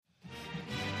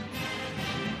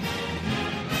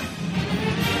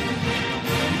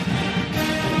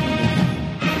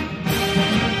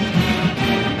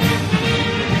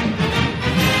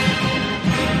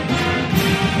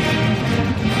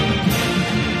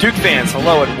Duke fans,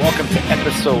 hello and welcome to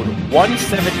episode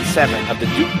 177 of the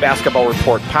Duke Basketball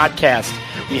Report podcast.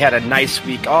 We had a nice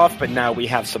week off, but now we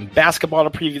have some basketball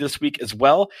to preview this week, as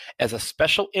well as a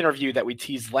special interview that we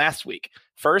teased last week.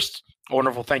 First, a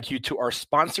wonderful thank you to our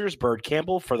sponsors, Byrd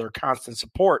Campbell, for their constant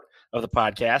support of the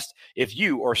podcast. If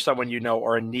you or someone you know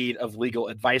are in need of legal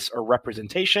advice or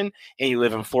representation and you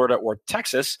live in Florida or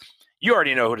Texas, you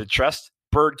already know who to trust.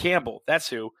 Byrd Campbell. That's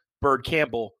who. Byrd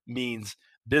Campbell means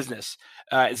business.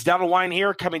 It's down the line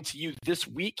here, coming to you this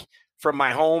week from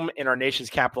my home in our nation's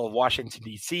capital of Washington,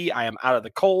 D.C. I am out of the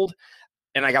cold,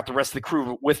 and I got the rest of the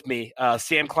crew with me.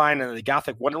 Sam Klein in the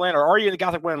Gothic Wonderland. Or are you in the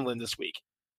Gothic Wonderland this week?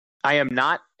 I am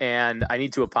not, and I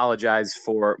need to apologize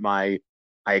for I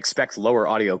expect lower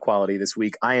audio quality this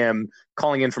week. I am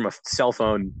calling in from a cell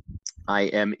phone. I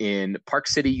am in Park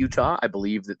City, Utah. I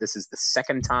believe that this is the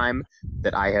second time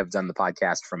that I have done the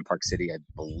podcast from Park City. I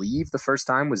believe the first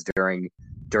time was during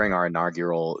our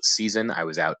inaugural season. I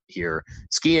was out here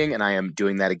skiing, and I am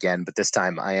doing that again, but this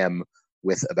time I am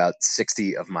with about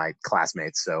 60 of my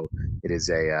classmates. So it is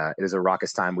a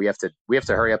raucous time. We have to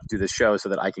hurry up and do this show so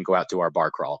that I can go out to our bar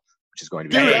crawl, which is going to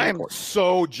be Dude, very I am important.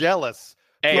 so jealous.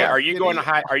 Hey, are you going to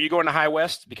High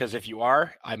West? Because if you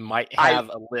are, I might have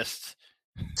a list.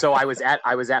 So I was at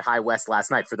High West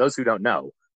last night. For those who don't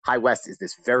know, High West is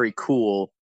this very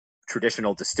cool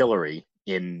traditional distillery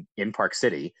in Park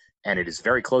City, and it is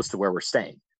very close to where we're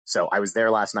staying. So I was there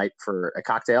last night for a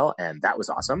cocktail, and that was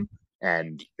awesome.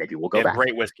 And maybe we'll go back.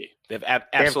 Great whiskey. They have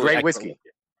great whiskey.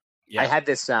 Yeah. I had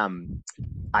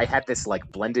this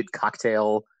like blended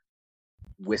cocktail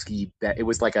whiskey.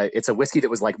 It's a whiskey that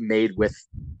was like made with.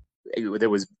 That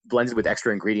was blended with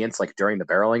extra ingredients like during the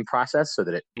barreling process so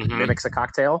that it mimics a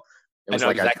cocktail. It was I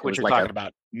know exactly what you're talking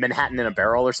about. Manhattan in a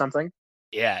barrel or something.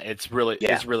 Yeah, it's really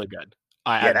good.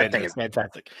 That thing is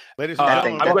fantastic. Ladies and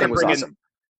gentlemen, that thing was awesome.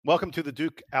 Welcome to the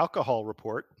Duke Alcohol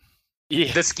Report.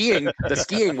 Yeah. The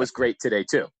skiing was great today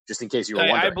too, just in case you were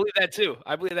wondering. I believe that too.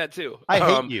 I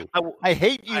hate you. I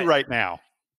hate you right now.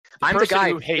 I'm the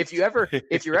guy. If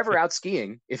you're ever out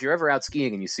skiing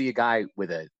and you see a guy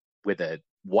with a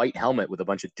white helmet with a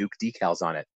bunch of Duke decals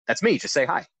on it, that's me. Just say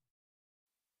hi.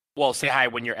 Well, say hi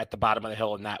when you're at the bottom of the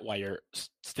hill and not while you're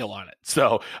still on it.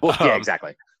 So, yeah,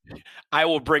 exactly. I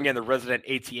will bring in the resident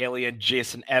AT alien,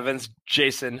 Jason Evans.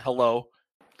 Jason, hello.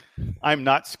 I'm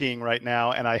not skiing right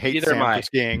now, and I hate Neither Sam for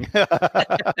skiing.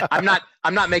 I'm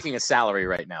not making a salary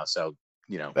right now, so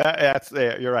you know.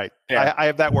 You're right. Yeah. I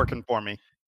have that working for me.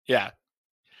 Yeah.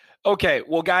 Okay,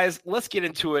 well, guys, let's get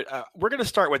into it. We're going to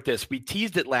start with this. We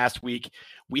teased it last week.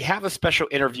 We have a special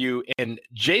interview, and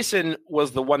Jason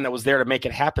was the one that was there to make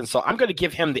it happen. So I'm going to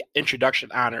give him the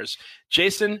introduction honors.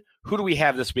 Jason, who do we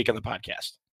have this week on the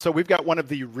podcast? So we've got one of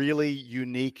the really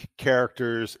unique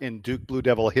characters in Duke Blue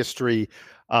Devil history.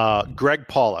 Greg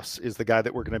Paulus is the guy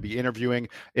that we're going to be interviewing.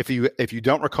 If you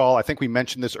don't recall, I think we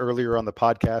mentioned this earlier on the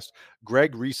podcast.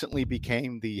 Greg recently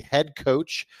became the head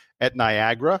coach at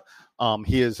Niagara.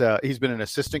 He's been an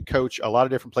assistant coach a lot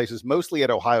of different places, mostly at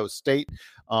Ohio State.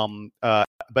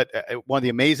 But one of the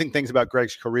amazing things about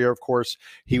Greg's career, of course,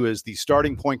 he was the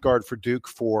starting point guard for Duke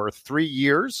for 3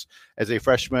 years as a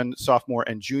freshman, sophomore,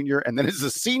 and junior. And then as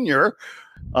a senior,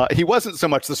 he wasn't so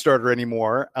much the starter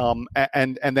anymore.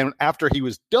 And then after he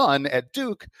was done at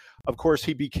Duke, of course,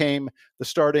 he became the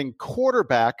starting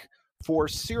quarterback for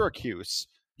Syracuse.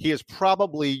 He is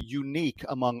probably unique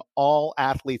among all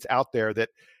athletes out there that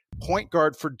point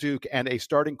guard for Duke and a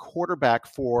starting quarterback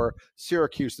for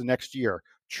Syracuse the next year.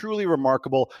 Truly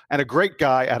remarkable and a great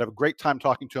guy. I had a great time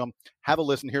talking to him. Have a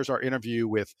listen. Here's our interview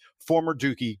with former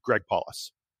Dookie Greg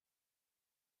Paulus.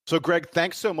 So, Greg,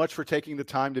 thanks so much for taking the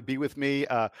time to be with me.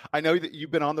 I know that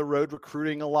you've been on the road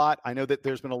recruiting a lot. I know that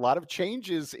there's been a lot of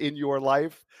changes in your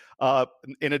life.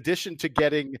 In addition to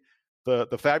getting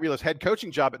the fabulous head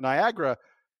coaching job at Niagara,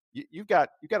 you got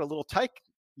a little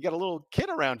kid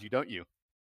around you, don't you?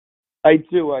 I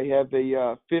do. I have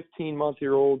a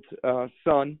 15-month-old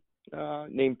son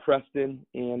named Preston,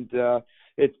 and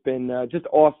it's been just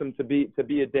awesome to be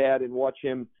a dad and watch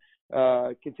him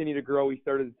continue to grow. He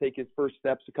started to take his first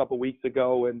steps a couple weeks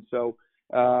ago, and so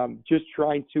just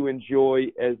trying to enjoy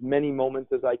as many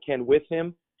moments as I can with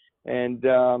him. And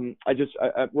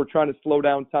we're trying to slow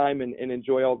down time and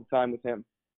enjoy all the time with him.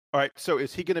 All right. So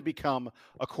is he going to become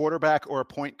a quarterback or a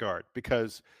point guard?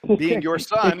 Because being your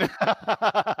son,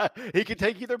 he can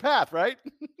take either path, right?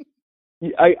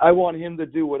 I want him to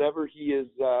do whatever he's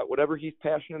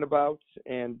passionate about,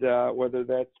 and whether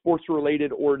that's sports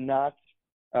related or not.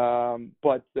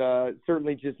 But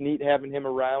certainly just neat having him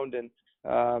around. And,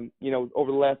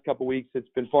 over the last couple of weeks, it's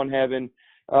been fun having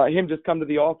him just come to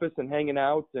the office and hanging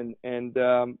out and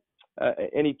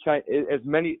as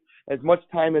much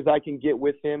time as I can get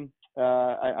with him,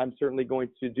 I'm certainly going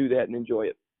to do that and enjoy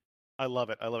it. I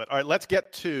love it. I love it. All right, let's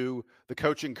get to the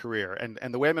coaching career. And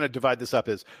the way I'm going to divide this up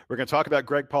is we're going to talk about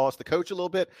Greg Paulus, the coach, a little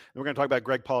bit, and we're going to talk about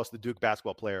Greg Paulus, the Duke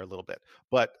basketball player, a little bit.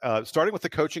 But starting with the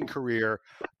coaching career,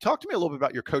 talk to me a little bit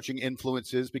about your coaching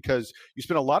influences, because you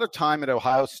spent a lot of time at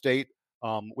Ohio State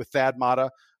with Thad Matta.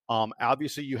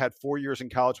 Obviously, you had 4 years in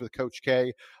college with Coach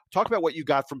K. Talk about what you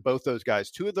got from both those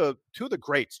guys, two of the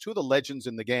greats, two of the legends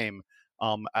in the game.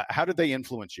 How did they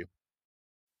influence you?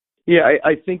 Yeah,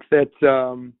 I think that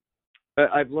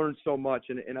I've learned so much,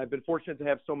 and I've been fortunate to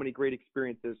have so many great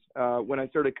experiences. When I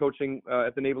started coaching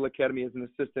at the Naval Academy as an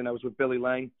assistant, I was with Billy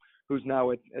Lang, who's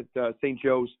now at St.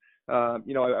 Joe's. I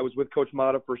was with Coach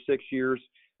Matta for 6 years,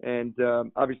 and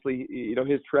obviously,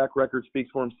 his track record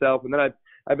speaks for himself. And then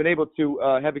I've been able to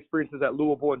have experiences at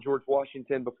Louisville and George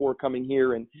Washington before coming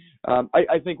here. And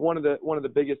I think one of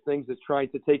the biggest things is trying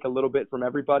to take a little bit from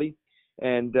everybody.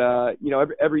 And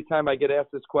every time I get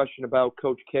asked this question about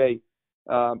Coach K,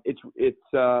 it's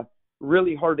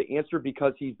really hard to answer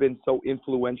because he's been so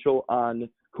influential on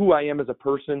who I am as a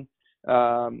person.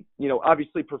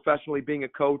 Obviously professionally being a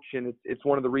coach, and it's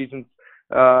one of the reasons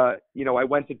I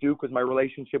went to Duke, was my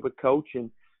relationship with Coach, and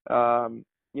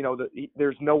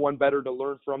there's no one better to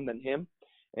learn from than him.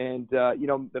 And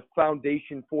the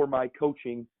foundation for my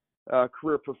coaching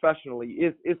career professionally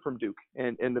is from Duke,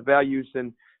 and the values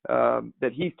and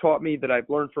that he's taught me, that I've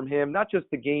learned from him, not just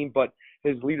the game, but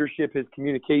his leadership, his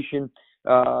communication,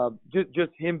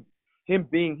 just him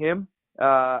being him.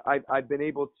 I've been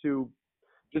able to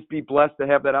just be blessed to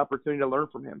have that opportunity to learn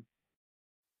from him.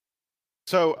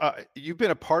 So you've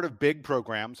been a part of big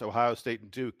programs, Ohio State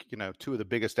and Duke, two of the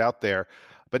biggest out there,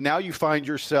 but now you find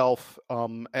yourself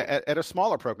at a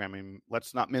smaller program. I mean,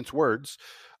 let's not mince words.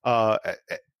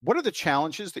 What are the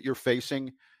challenges that you're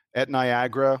facing at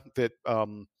Niagara that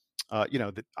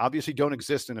that obviously don't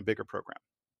exist in a bigger program?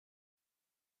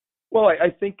 Well, I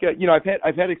think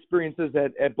I've had experiences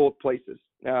at both places.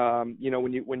 When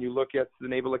you look at the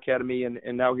Naval Academy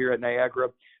and now here at Niagara,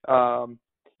 I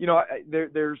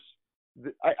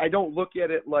don't look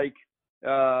at it like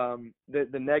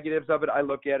the negatives of it. I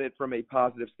look at it from a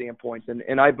positive standpoint,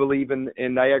 and I believe in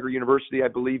Niagara University. I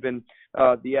believe in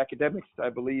the academics. I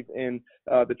believe in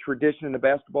the tradition in the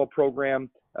basketball program,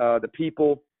 the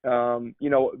people.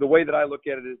 The way that I look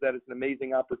at it is that it's an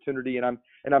amazing opportunity, and I'm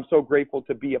so grateful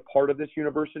to be a part of this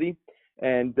university.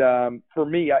 And for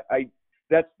me,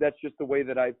 that's just the way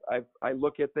that I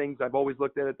look at things. I've always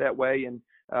looked at it that way, and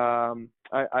I'm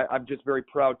just very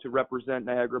proud to represent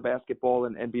Niagara basketball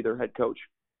and be their head coach.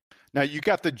 Now, you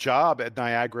got the job at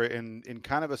Niagara in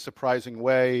kind of a surprising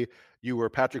way. You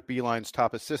were Patrick Beilein's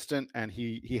top assistant, and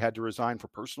he had to resign for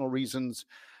personal reasons.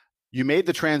 You made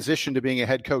the transition to being a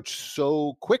head coach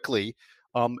so quickly.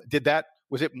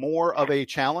 Was it more of a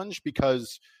challenge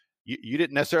because you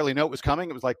didn't necessarily know it was coming?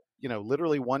 It was like,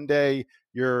 literally one day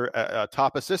you're a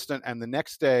top assistant, and the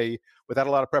next day, without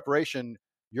a lot of preparation,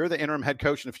 you're the interim head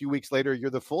coach, and a few weeks later, you're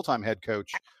the full-time head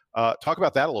coach. Talk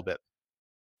about that a little bit.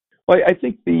 Well, I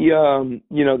think the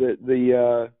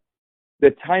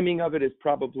timing of it is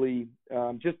probably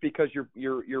just because you're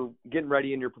getting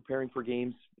ready and you're preparing for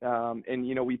games,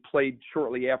 and we played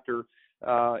shortly after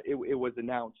it was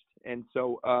announced, and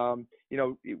so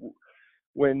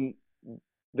when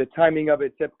the timing of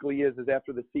it typically is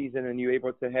after the season, and you're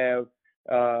able to have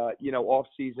off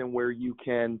season where you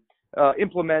can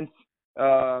implement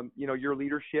your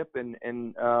leadership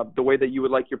and the way that you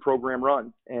would like your program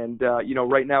run. And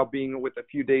right now, being with a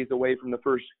few days away from the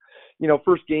first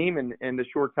game and the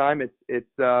short time, it's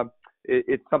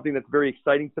something that's very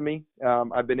exciting to me.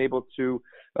 I've been able to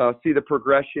see the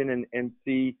progression and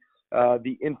see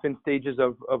the infant stages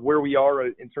of where we are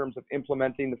in terms of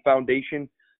implementing the foundation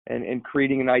and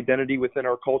creating an identity within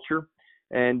our culture.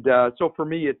 And so for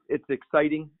me, it's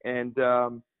exciting, and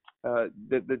I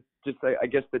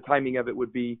guess the timing of it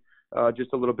would be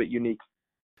just a little bit unique.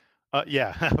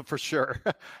 Yeah, for sure.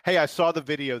 Hey, I saw the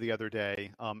video the other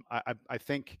day. I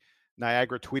think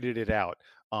Niagara tweeted it out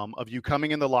of you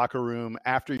coming in the locker room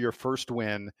after your first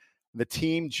win. The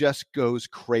team just goes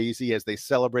crazy as they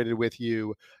celebrated with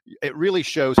you. It really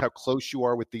shows how close you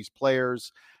are with these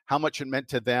players, how much it meant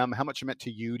to them, how much it meant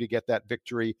to you to get that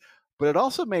victory. But it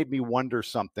also made me wonder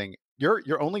something.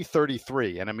 You're only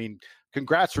 33, and I mean,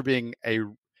 congrats for being a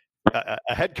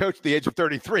head coach at the age of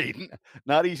 33.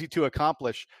 Not easy to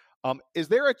accomplish. Is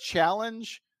there a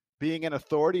challenge being an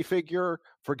authority figure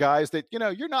for guys that,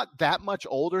 you're not that much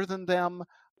older than them?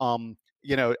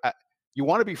 You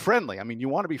want to be friendly. I mean, you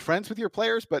want to be friends with your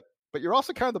players, but you're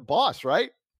also kind of the boss,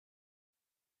 right?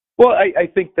 Well, I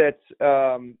think that,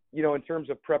 in terms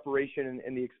of preparation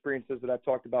and the experiences that I've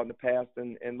talked about in the past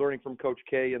and learning from Coach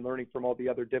K and learning from all the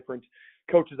other different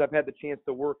coaches I've had the chance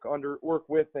to work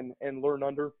with and learn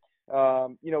under,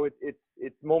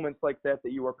 it's moments like that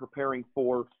you are preparing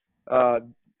for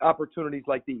opportunities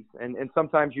like these. And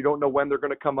sometimes you don't know when they're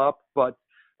going to come up, but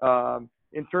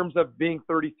in terms of being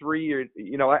 33,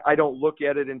 I don't look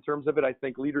at it in terms of it. I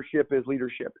think leadership is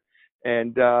leadership.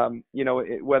 And,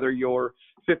 whether you're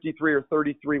 53 or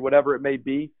 33, whatever it may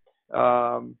be,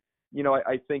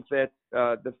 I think that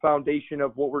the foundation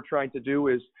of what we're trying to do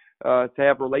is to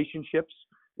have relationships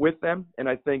with them. And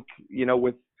I think,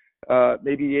 with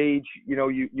maybe age,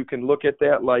 you can look at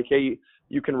that like, hey,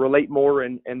 you can relate more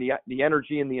and the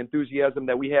energy and the enthusiasm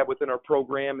that we have within our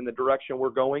program and the direction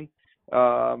we're going.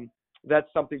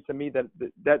 That's something to me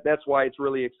that's why it's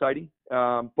really exciting.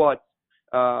 I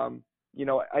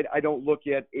don't look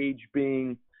at age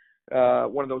being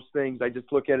one of those things. I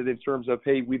just look at it in terms of,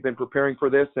 hey, we've been preparing for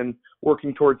this and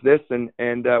working towards this, and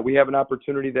we have an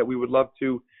opportunity that we would love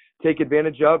to take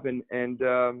advantage of and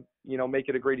make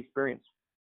it a great experience.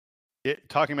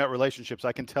 Talking about relationships,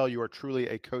 I can tell you are truly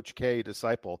a Coach K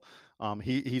disciple.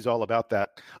 He's all about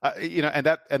that. And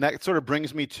that sort of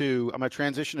brings me to, I'm going to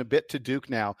transition a bit to Duke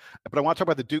now, but I want to talk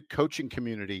about the Duke coaching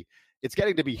community. It's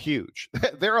getting to be huge.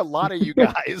 There are a lot of you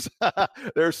guys.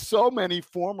 There's so many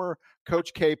former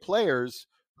Coach K players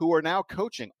who are now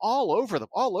coaching all over the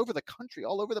country,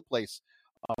 all over the place,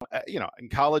 in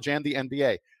college and the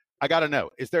NBA. I got to know,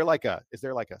 is there like a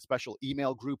special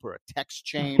email group or a text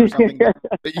chain or something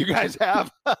that you guys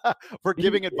have for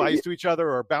giving advice to each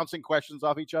other or bouncing questions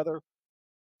off each other?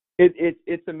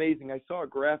 It's amazing. I saw a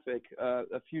graphic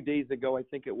a few days ago, I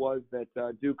think it was, that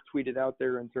Duke tweeted out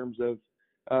there in terms of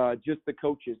just the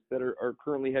coaches that are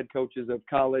currently head coaches of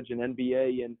college and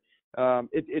NBA. And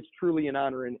it's truly an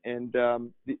honor. And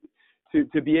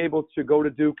to be able to go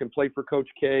to Duke and play for Coach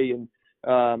K and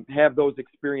have those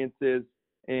experiences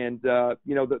and,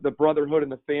 the brotherhood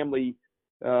and the family,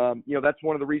 that's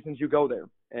one of the reasons you go there.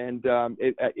 And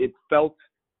it felt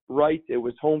right. It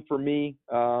was home for me.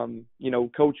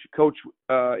 Coach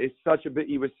is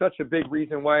he was such a big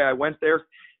reason why I went there.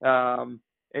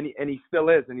 And he still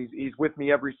is, and he's with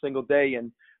me every single day.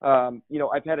 And,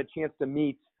 I've had a chance to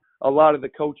meet a lot of the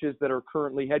coaches that are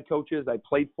currently head coaches. I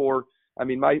played for,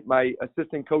 my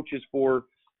assistant coaches for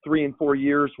 3 and 4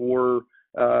 years were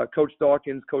Coach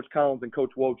Dawkins, Coach Collins, and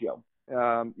Coach Wojo.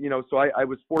 So I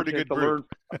was fortunate to learn.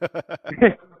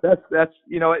 that's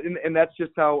and that's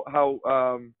just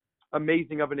how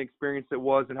amazing of an experience it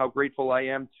was, and how grateful I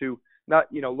am to not,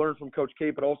 learn from Coach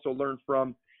K, but also learn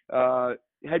from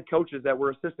head coaches that were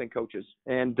assistant coaches.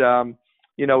 And,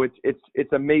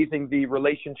 it's amazing the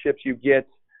relationships you get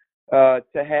to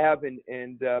have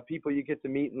and people you get to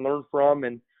meet and learn from.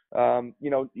 And,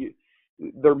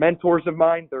 they're mentors of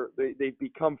mine. They've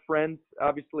become friends,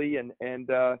 obviously. And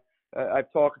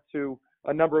I've talked to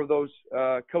a number of those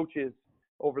coaches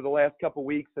over the last couple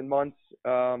weeks and months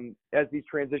as these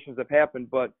transitions have happened,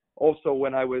 but also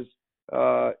when I was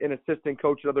an assistant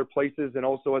coach at other places and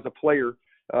also as a player.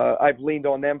 I've leaned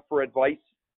on them for advice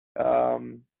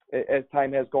as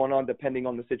time has gone on, depending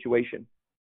on the situation.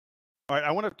 All right,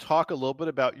 I want to talk a little bit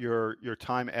about your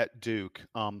time at Duke.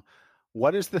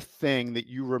 What is the thing that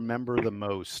you remember the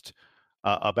most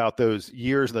about those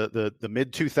years, the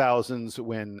mid 2000s,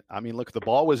 when look, the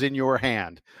ball was in your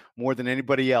hand more than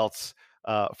anybody else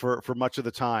for much of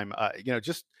the time.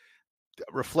 Just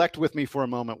reflect with me for a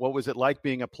moment. What was it like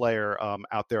being a player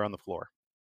out there on the floor?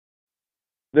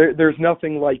 There's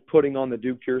nothing like putting on the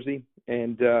Duke jersey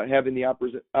and having the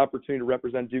opportunity to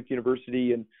represent Duke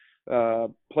University and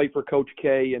play for Coach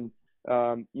K. And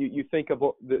you think of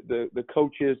the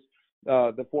coaches,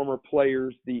 the former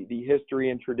players, the history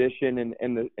and tradition,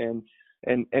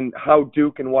 and how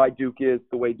Duke and why Duke is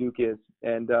the way Duke is,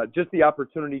 and just the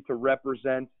opportunity to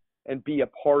represent and be a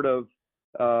part of,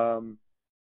 to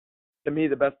me,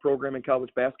 the best program in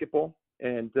college basketball.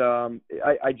 And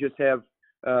I just have.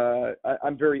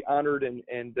 I'm very honored, and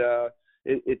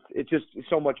it's just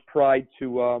so much pride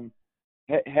to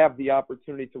have the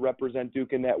opportunity to represent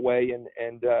Duke in that way,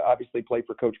 and obviously play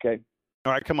for Coach K.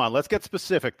 All right, come on, let's get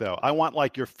specific though. I want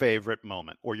like your favorite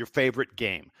moment or your favorite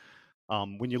game.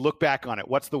 When you look back on it,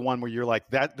 what's the one where you're like,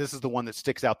 this is the one that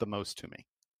sticks out the most to me?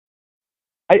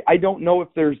 I don't know if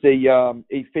there's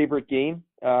a favorite game.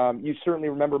 You certainly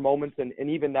remember moments, and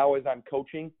even now as I'm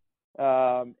coaching,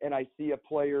 and I see a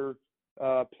player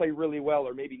play really well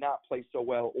or maybe not play so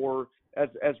well, or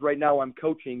as right now I'm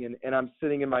coaching and I'm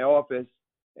sitting in my office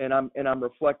and I'm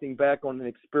reflecting back on an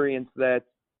experience that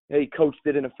hey, coach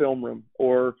did in a film room,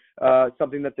 or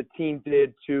something that the team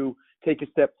did to take a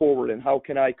step forward, and how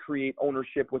can I create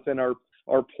ownership within our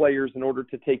players in order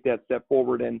to take that step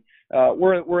forward. And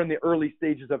we're in the early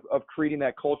stages of creating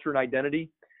that culture and identity.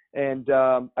 And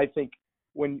I think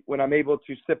when I'm able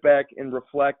to sit back and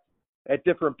reflect at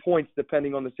different points,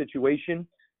 depending on the situation,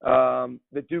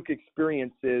 the Duke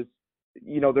experience is,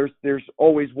 there's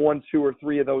always 1, 2, or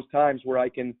 3 of those times where I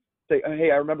can say,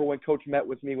 hey, I remember when coach met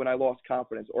with me when I lost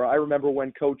confidence, or I remember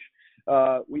when coach,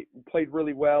 we played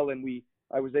really well and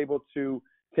I was able to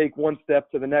take one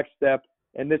step to the next step,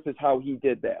 and this is how he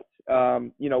did that.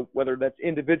 Whether that's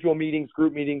individual meetings,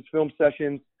 group meetings, film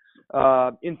sessions,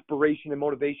 inspiration and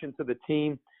motivation to the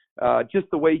team, just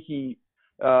the way he,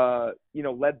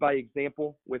 led by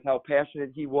example with how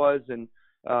passionate he was, and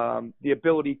the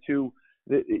ability to,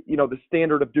 the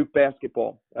standard of Duke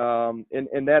basketball.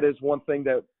 And that is one thing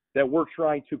that we're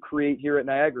trying to create here at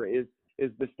Niagara is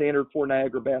the standard for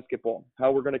Niagara basketball,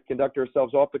 how we're going to conduct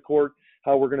ourselves off the court,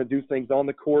 how we're going to do things on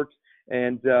the court.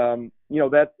 And,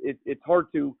 it's hard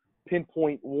to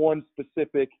pinpoint one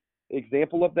specific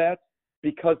example of that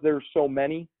because there's so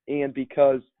many, and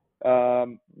because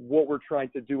what we're trying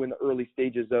to do in the early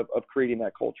stages of creating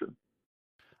that culture.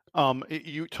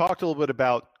 You talked a little bit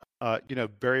about,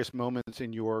 various moments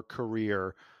in your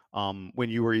career when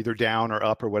you were either down or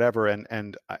up or whatever.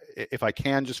 And if I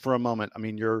can, just for a moment, I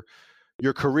mean, your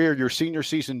career, your senior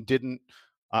season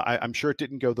I'm sure it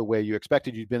didn't go the way you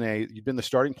expected. You'd been the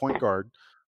starting point guard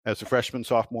as a freshman,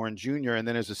 sophomore, and junior, and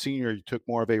then as a senior, you took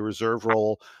more of a reserve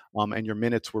role, and your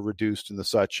minutes were reduced and the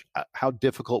such. How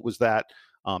difficult was that?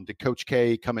 Did Coach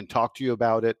K come and talk to you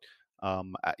about it?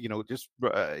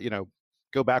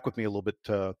 Go back with me a little bit.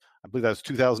 I believe that was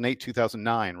 2008,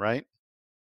 2009, right?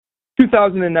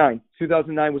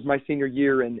 2009 was my senior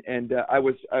year, and I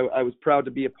was proud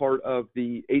to be a part of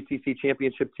the ACC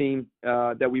championship team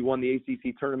that we won the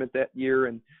ACC tournament that year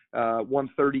and won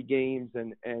 30 games.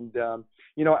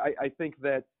 I think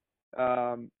that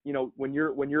when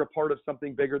you're a part of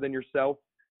something bigger than yourself,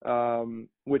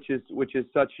 which is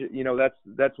such,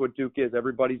 that's what Duke is.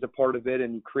 Everybody's a part of it,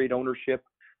 and you create ownership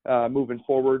moving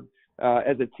forward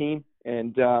as a team.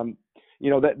 And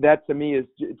that to me is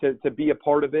to be a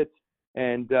part of it.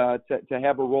 And to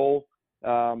have a role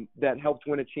that helped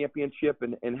win a championship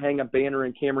and hang a banner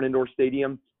in Cameron Indoor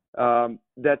Stadium,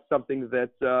 that's something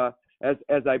that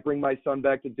as I bring my son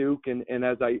back to Duke and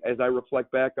as I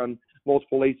reflect back on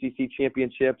multiple ACC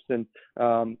championships and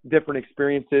different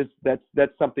experiences,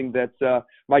 that's something that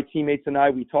my teammates and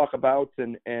we talk about,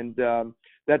 and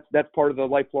that's part of the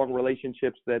lifelong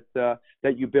relationships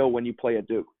that you build when you play at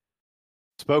Duke.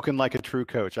 Spoken like a true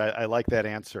coach. I like that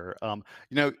answer.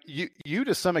 You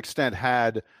to some extent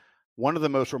had one of the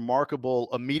most remarkable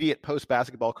immediate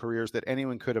post-basketball careers that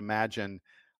anyone could imagine.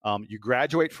 You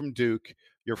graduate from Duke.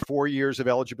 Your 4 years of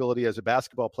eligibility as a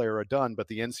basketball player are done, but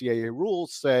the NCAA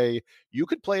rules say you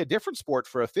could play a different sport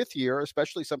for a 5th year,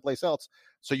 especially someplace else.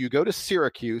 So you go to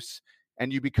Syracuse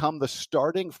and you become the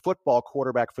starting football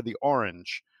quarterback for the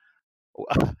Orange.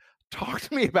 Talk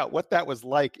to me about what that was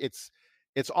like.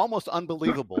 It's almost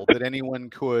unbelievable that anyone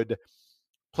could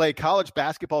play college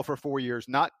basketball for 4 years,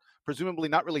 presumably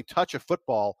not really touch a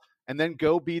football, and then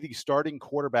go be the starting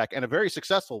quarterback, and a very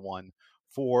successful one,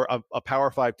 for a Power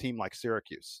 5 team like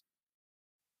Syracuse.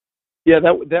 Yeah,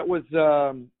 that was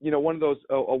one of those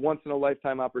a once in a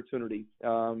lifetime opportunity.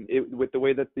 With the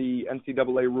way that the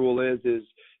NCAA rule is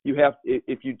you have,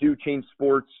 if you do change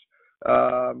sports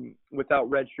without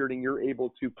redshirting, you're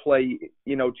able to play,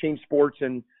 change sports.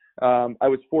 And I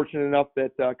was fortunate enough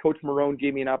that Coach Marone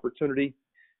gave me an opportunity,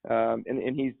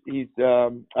 and he's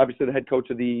obviously the head coach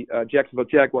of the Jacksonville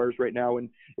Jaguars right now, and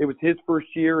it was his first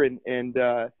year, and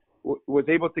was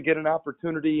able to get an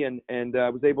opportunity, and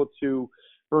was able to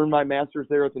earn my master's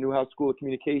there at the Newhouse School of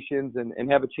Communications,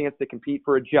 and have a chance to compete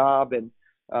for a job. And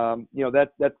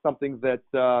that's something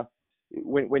that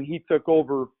when he took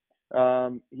over,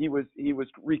 he was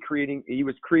creating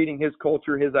his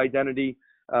culture, his identity,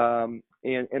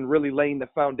 and really laying the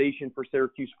foundation for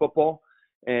Syracuse football,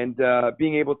 and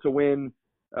being able to win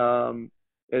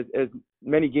as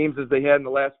many games as they had in the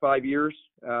last 5 years,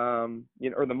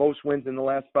 or the most wins in the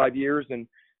last 5 years, and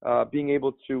being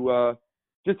able to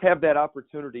just have that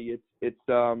opportunity. It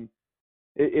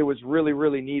was really,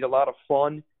 really neat, a lot of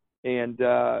fun, and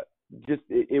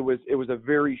it was a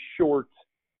very short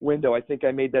window. I think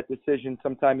I made that decision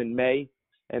sometime in May,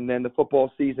 and then the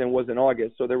football season was in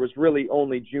August. So there was really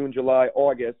only June, July,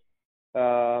 August,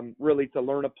 really to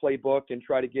learn a playbook and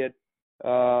try to get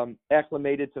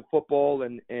acclimated to football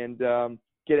and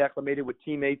get acclimated with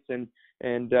teammates and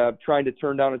trying to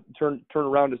turn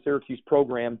around a Syracuse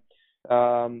program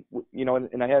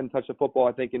and I hadn't touched a football,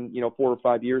 I think, in 4 or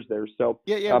 5 years there. So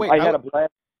Yeah. Wait, I had a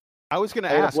blast. I was going to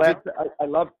I had a ask. blast.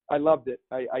 I loved it.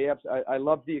 I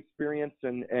loved the experience,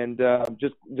 and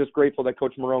just grateful that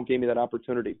Coach Marrone gave me that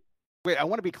opportunity. Wait, I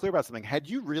want to be clear about something. Had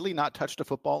you really not touched a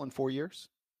football in 4 years?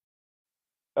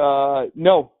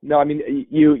 No. I mean,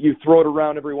 you throw it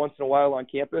around every once in a while on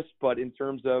campus, but in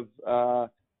terms of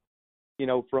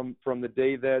from the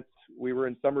day that we were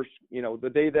in summer,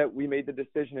 the day that we made the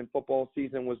decision and football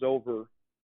season was over,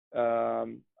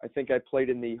 I think I played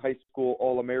in the high school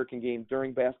All-American game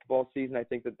during basketball season. I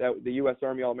think that the U.S.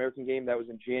 Army All-American game, that was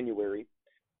in January.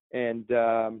 And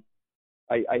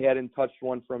I hadn't touched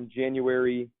one from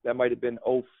January, that might have been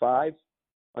 2005,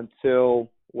 until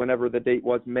whenever the date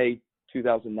was, May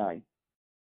 2009.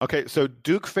 Okay, so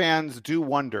Duke fans do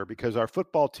wonder, because our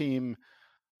football team,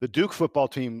 the Duke football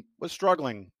team, was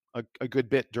struggling a good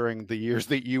bit during the years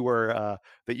that you were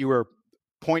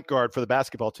point guard for the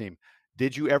basketball team.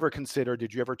 Did you ever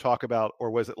talk about,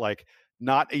 or was it like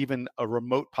not even a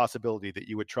remote possibility that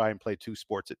you would try and play two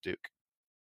sports at Duke?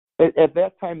 At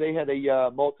that time, they had a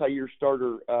multi-year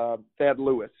starter, Thad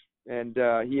Lewis, and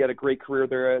he had a great career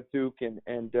there at Duke, and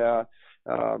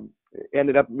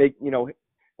ended up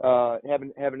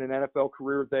having an NFL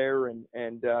career there, and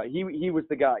he was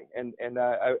the guy, and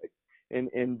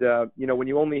when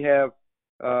you only have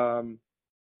 1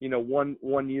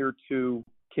 year to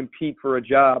compete for a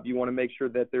job, you want to make sure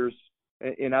that there's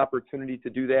an opportunity to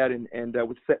do that, and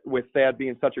with Thad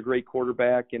being such a great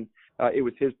quarterback, and it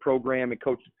was his program, and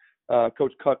Coach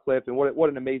Cutcliffe, and what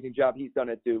an amazing job he's done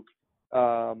at Duke.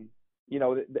 I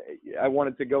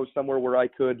wanted to go somewhere where I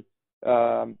could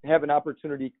have an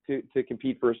opportunity to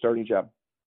compete for a starting job.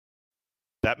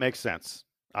 That makes sense.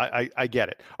 I get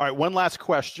it. All right, one last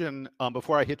question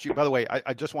before I hit you. By the way,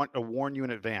 I just want to warn you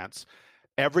in advance.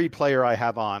 Every player I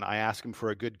have on, I ask him for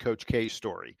a good Coach K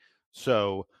story.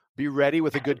 So be ready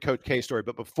with a good Coach K story.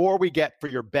 But before we get for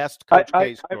your best Coach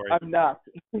K story. I'm not.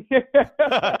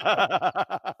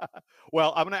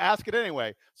 Well, I'm going to ask it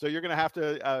anyway. So you're going to have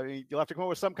to, you'll have to come up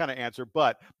with some kind of answer.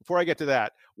 But before I get to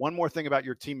that, one more thing about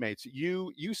your teammates.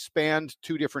 You spanned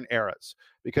two different eras,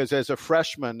 because as a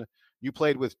freshman, you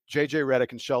played with J.J.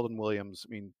 Redick and Sheldon Williams. I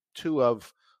mean, two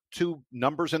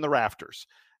numbers in the rafters.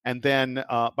 And then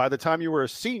by the time you were a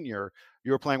senior,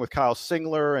 you were playing with Kyle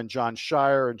Singler and John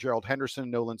Shire and Gerald Henderson,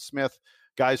 Nolan Smith,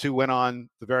 guys who went on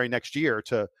the very next year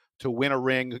to win a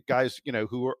ring, guys,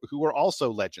 who were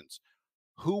also legends.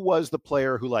 Who was the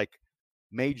player who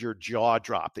made your jaw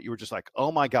drop, that you were just like,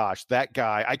 oh my gosh, that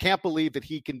guy, I can't believe that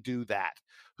he can do that?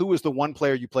 Who was the one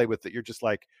player you played with that you're just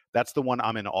like, that's the one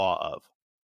I'm in awe of?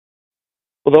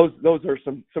 Well, those are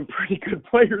some pretty good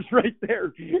players right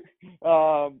there.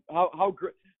 How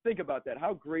great! Think about that.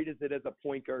 How great is it as a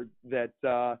point guard that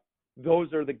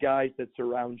those are the guys that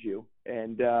surround you?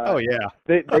 And oh yeah,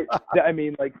 I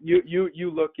mean,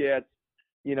 you look at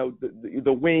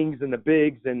the wings and the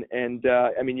bigs, and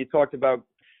I mean, you talked about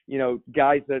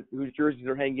guys whose jerseys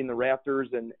are hanging in the rafters,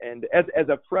 and as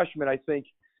a freshman, I think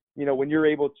when you're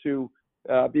able to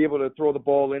be able to throw the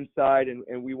ball inside,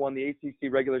 and we won the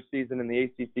ACC regular season and the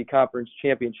ACC conference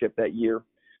championship that year,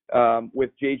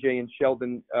 with JJ and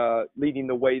Sheldon leading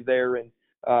the way there. And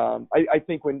I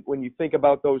think when you think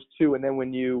about those two, and then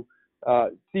when you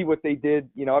see what they did,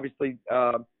 obviously,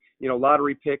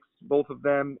 lottery picks, both of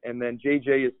them, and then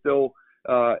JJ is still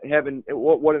having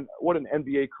what an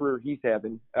NBA career he's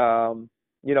having.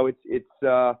 It's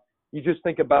you just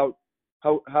think about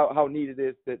how neat it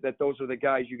is that those are the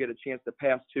guys you get a chance to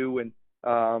pass to. And,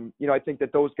 I think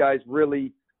that those guys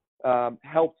really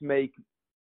helped make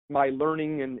my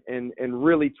learning and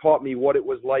really taught me what it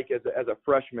was like as a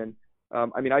freshman.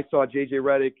 I mean, I saw J.J.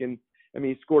 Redick, and I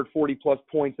mean, he scored 40-plus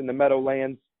points in the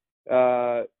Meadowlands,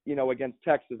 against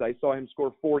Texas. I saw him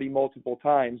score 40 multiple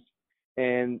times,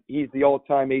 and he's the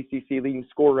all-time ACC leading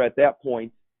scorer at that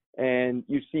point. And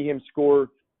you see him score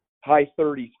high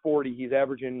 30s, 40. He's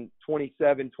averaging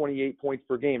 27, 28 points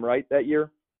per game, right, that year?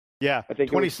 Yeah, I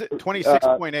think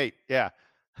 26.8. Yeah.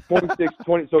 26,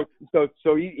 20. So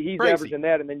he's crazy. Averaging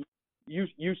that, and then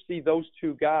you see those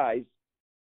two guys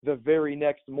the very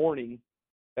next morning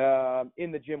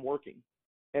in the gym working.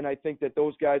 And I think that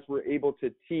those guys were able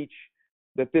to teach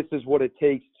that this is what it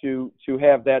takes to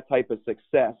have that type of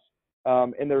success.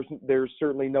 And there's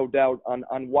certainly no doubt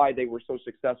on why they were so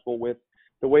successful with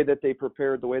the way that they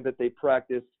prepared, the way that they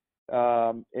practiced,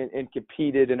 and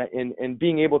competed, and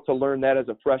being able to learn that as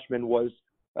a freshman was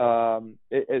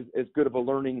as good of a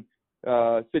learning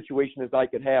situation as I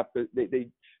could have.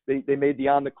 They made the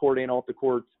on the court and off the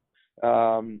court.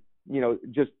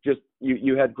 Just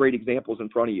you had great examples in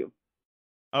front of you.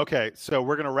 Okay, so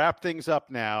we're going to wrap things up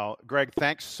now. Greg,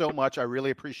 thanks so much. I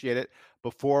really appreciate it.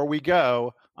 Before we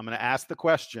go, I'm going to ask the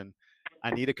question.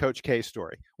 I need a Coach K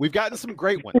story. We've gotten some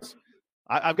great ones.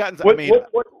 I've gotten.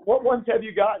 What ones have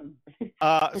you gotten?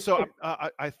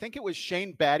 I think it was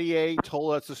Shane Battier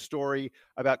told us a story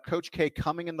about Coach K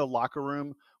coming in the locker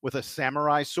room with a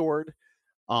samurai sword.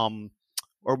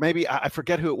 Or maybe I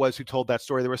forget who it was who told that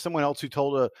story. There was someone else who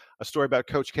told a story about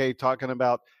Coach K talking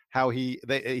about how he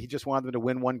just wanted them to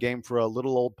win one game for a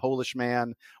little old Polish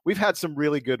man. We've had some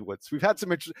really good ones. We've had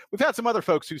some other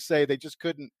folks who say they just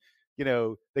couldn't,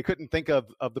 they couldn't think of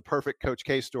the perfect Coach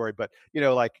K story. But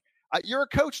you're a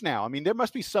coach now. I mean, there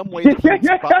must be some way that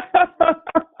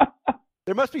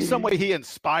there must be some way he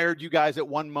inspired you guys at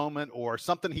one moment, or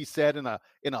something he said in a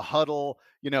huddle,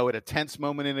 at a tense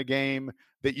moment in a game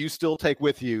that you still take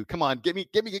with you. Come on, give me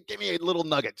a little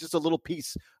nugget, just a little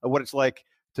piece of what it's like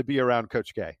to be around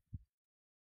Coach K.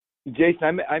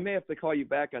 Jason, I may have to call you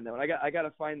back on that one. I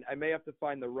may have to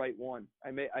find the right one.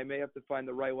 I may have to find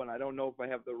the right one. I don't know if I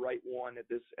have the right one at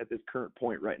this current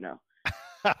point right now.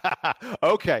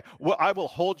 Okay. Well, I will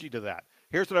hold you to that.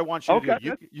 Here's what I want you to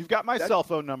do. You've got my cell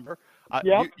phone number.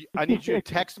 Yeah. I need you to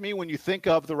text me when you think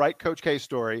of the right Coach K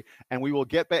story, and we will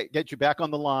get you back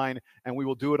on the line, and we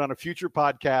will do it on a future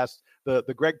podcast.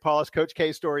 The Greg Paulus Coach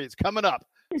K story is coming up.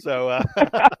 So.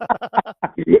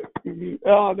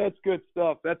 Oh, that's good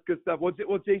stuff. Well,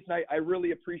 Jason, I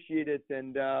really appreciate it,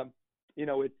 and I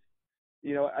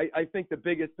think the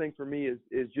biggest thing for me is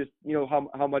just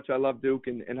how much I love Duke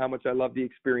and how much I love the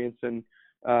experience and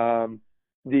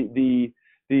the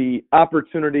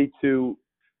opportunity to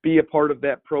be a part of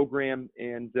that program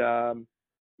and the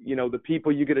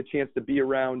people you get a chance to be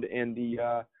around and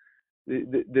the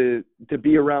to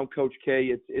be around Coach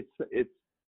K. It's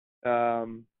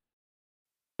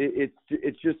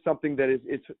just something that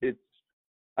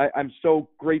I'm so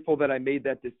grateful that I made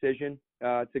that decision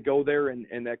to go there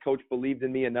and that Coach believed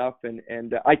in me enough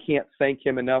and I can't thank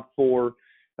him enough for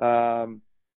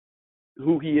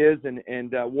who he is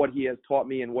and what he has taught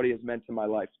me and what he has meant to my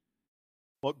life.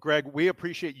 Well, Greg, we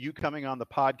appreciate you coming on the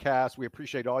podcast. We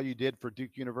appreciate all you did for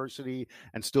Duke University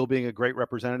and still being a great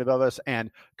representative of us. And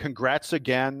congrats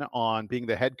again on being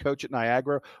the head coach at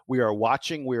Niagara. We are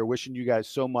watching. We are wishing you guys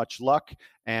so much luck.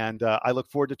 And I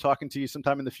look forward to talking to you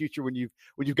sometime in the future when you've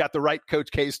got the right Coach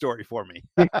K story for me.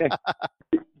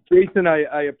 Jason,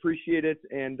 I appreciate it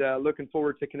and looking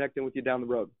forward to connecting with you down the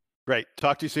road. Great.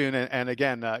 Talk to you soon. And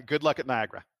again, good luck at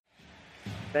Niagara.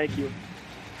 Thank you.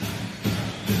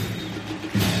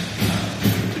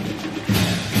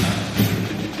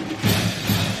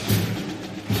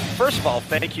 First of all,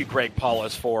 thank you, Greg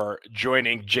Paulus, for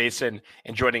joining Jason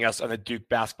and joining us on the Duke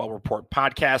Basketball Report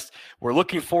podcast. We're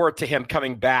looking forward to him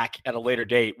coming back at a later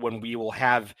date when we will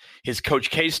have his Coach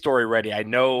K story ready. I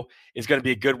know is going to be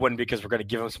a good one because we're going to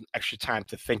give him some extra time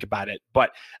to think about it.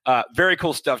 But very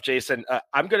cool stuff, Jason.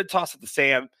 I'm going to toss it to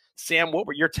Sam. Sam, what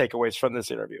were your takeaways from this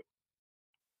interview?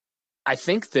 I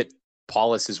think that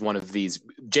Paulus is one of these.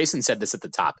 Jason said this at the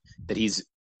top, that he's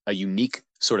a unique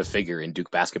sort of figure in Duke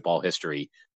basketball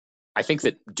history. I think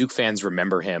that Duke fans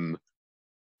remember him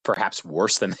perhaps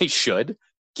worse than they should,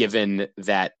 given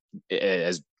that,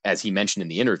 as he mentioned in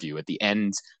the interview, at the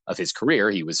end of his career,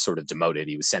 he was sort of demoted.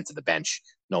 He was sent to the bench.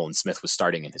 Nolan Smith was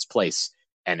starting in his place,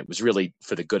 and it was really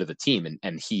for the good of the team.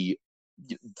 And he,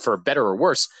 for better or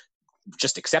worse,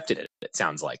 just accepted it, it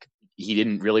sounds like. He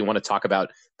didn't really want to talk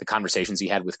about the conversations he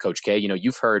had with Coach K.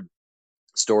 You've heard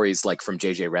stories like from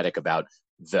JJ Redick about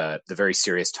the very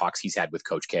serious talks he's had with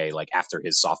Coach K, like after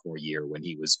his sophomore year when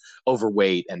he was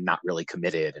overweight and not really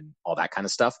committed and all that kind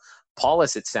of stuff.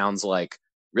 Paulus, it sounds like,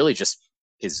 really just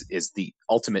is the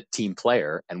ultimate team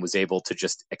player and was able to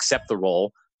just accept the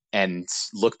role and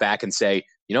look back and say,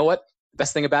 you know what? The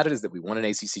best thing about it is that we won an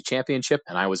ACC championship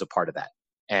and I was a part of that.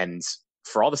 And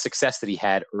for all the success that he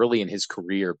had early in his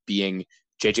career being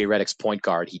JJ Redick's point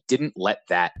guard, he didn't let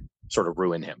that sort of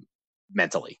ruin him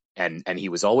mentally. And he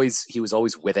was always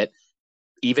with it,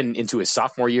 even into his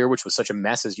sophomore year, which was such a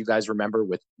mess, as you guys remember,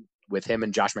 with him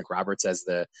and Josh McRoberts as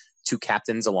the two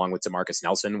captains, along with DeMarcus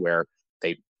Nelson, where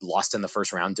they lost in the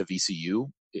first round to VCU,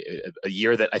 a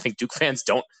year that I think Duke fans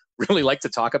don't really like to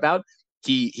talk about.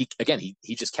 He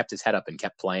just kept his head up and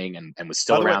kept playing and was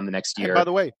still around the next year. By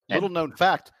the way, little known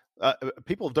fact,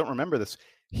 people don't remember this.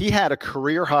 He had a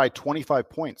career high 25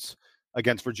 points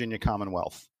against Virginia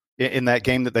Commonwealth in that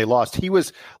game that they lost. He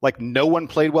was like, no one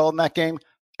played well in that game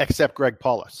except Greg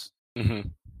Paulus. Mm-hmm.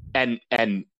 And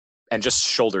just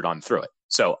shouldered on through it.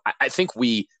 So I think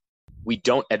we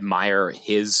don't admire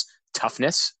his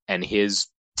toughness and his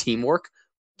teamwork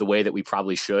the way that we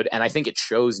probably should. And I think it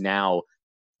shows now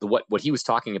what he was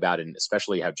talking about, and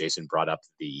especially how Jason brought up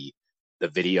the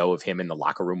video of him in the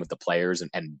locker room with the players,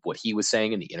 and what he was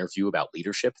saying in the interview about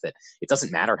leadership, that it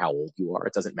doesn't matter how old you are.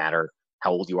 It doesn't matter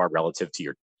how old you are relative to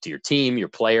your team, your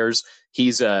players.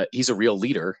 He's a real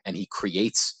leader, and he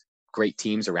creates great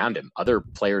teams around him. Other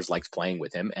players liked playing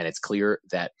with him, and it's clear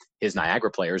that his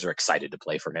Niagara players are excited to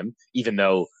play for him, even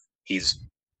though he's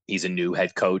a new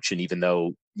head coach, and even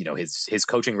though his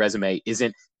coaching resume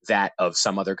isn't that of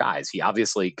some other guys. He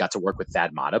obviously got to work with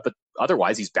Thad Matta, but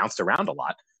otherwise he's bounced around a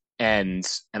lot. And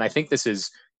I think this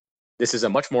is a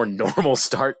much more normal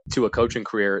start to a coaching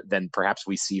career than perhaps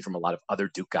we see from a lot of other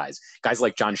Duke guys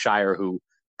like Jon Scheyer, who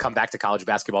come back to college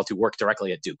basketball to work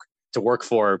directly at Duke, to work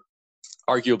for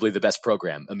arguably the best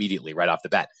program immediately right off the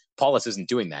bat. Paulus isn't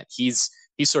doing that. He's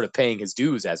sort of paying his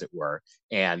dues, as it were.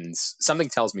 And something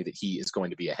tells me that he is going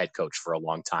to be a head coach for a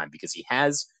long time, because he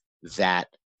has that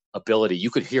ability. You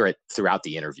could hear it throughout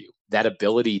the interview, that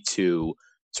ability to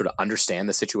sort of understand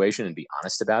the situation and be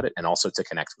honest about it, and also to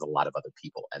connect with a lot of other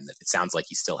people. And it sounds like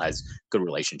he still has good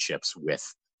relationships with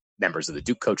members of the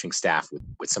Duke coaching staff,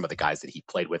 with some of the guys that he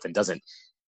played with, and doesn't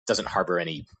harbor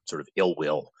any sort of ill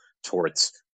will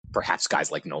towards perhaps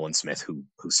guys like Nolan Smith, who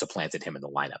supplanted him in the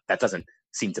lineup. That doesn't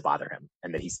seem to bother him,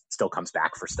 and that he still comes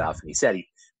back for stuff. And he said he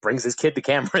brings his kid to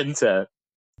Cameron to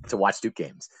watch Duke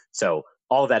games. So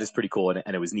all of that is pretty cool,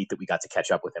 and it was neat that we got to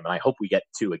catch up with him. And I hope we get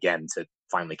to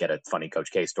finally get a funny Coach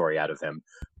K story out of him.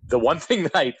 The one thing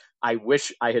that I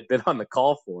wish I had been on the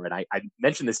call for, and I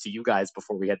mentioned this to you guys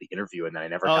before we had the interview, and then I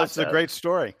never got to. Oh, it's a great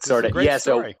story. Sort of, yeah.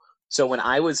 Story. So when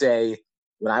I was a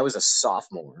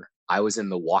sophomore, I was in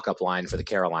the walk-up line for the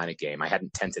Carolina game. I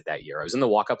hadn't tented that year. I was in the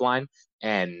walk-up line,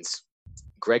 and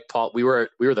Greg Paul, we were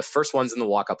the first ones in the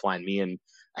walk-up line, me and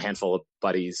a handful of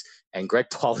buddies, and Greg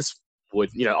Paulus would,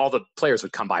 all the players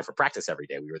would come by for practice every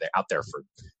day. We were out there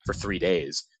for 3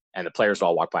 days, and the players would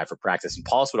all walk by for practice, and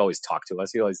Paulus would always talk to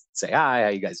us. He'd always say, hi, how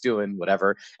you guys doing?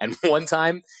 Whatever. And one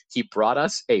time he brought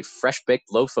us a fresh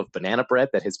baked loaf of banana bread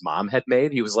that his mom had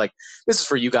made. He was like, this is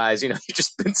for you guys. You've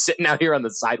just been sitting out here on the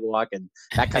sidewalk and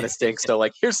that kind of stinks. So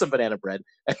like, here's some banana bread.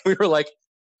 And we were like,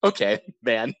 okay,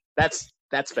 man, that's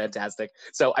fantastic.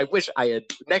 So I wish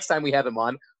next time we have him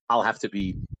on, I'll have to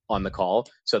be on the call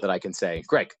so that I can say,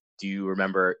 Greg, do you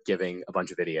remember giving a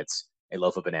bunch of idiots a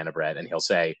loaf of banana bread? And he'll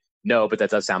say, no, but that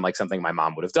does sound like something my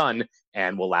mom would have done,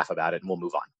 and we'll laugh about it and we'll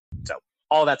move on. So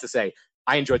all that to say,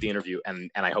 I enjoyed the interview, and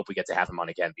I hope we get to have him on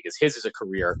again, because his is a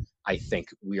career I think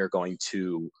we are going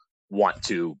to want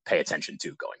to pay attention to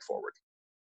going forward.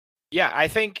 Yeah, I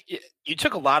think you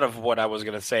took a lot of what I was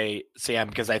going to say, Sam,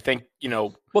 because I think,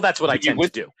 well, that's what I tend to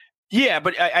do. Yeah,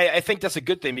 but I think that's a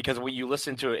good thing, because when you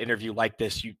listen to an interview like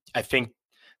this, I think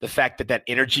the fact that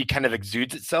energy kind of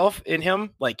exudes itself in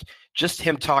him, like just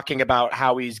him talking about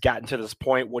how he's gotten to this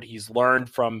point, what he's learned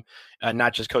from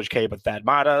not just Coach K, but Thad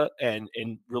Matta, and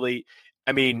really,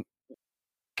 I mean,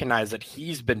 recognize that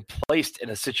he's been placed in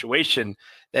a situation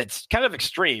that's kind of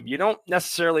extreme. You don't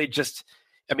necessarily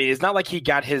it's not like he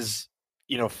got his,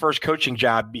 first coaching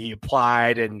job, he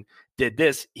applied and did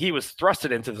this. He was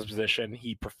thrusted into this position.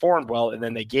 He performed well, and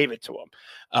then they gave it to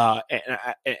him,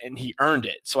 and he earned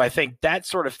it. So I think that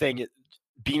sort of thing,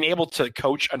 being able to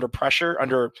coach under pressure,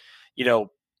 under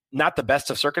not the best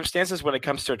of circumstances when it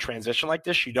comes to a transition like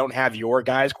this. You don't have your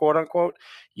guys, quote unquote.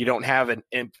 You don't have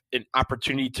an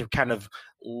opportunity to kind of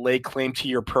lay claim to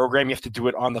your program. You have to do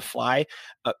it on the fly.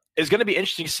 It's going to be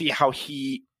interesting to see how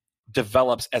he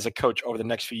develops as a coach over the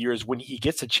next few years, when he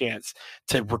gets a chance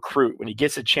to recruit, when he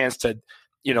gets a chance to,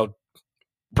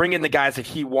 bring in the guys that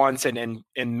he wants and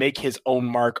make his own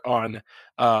mark on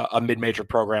a mid-major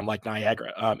program like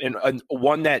Niagara, and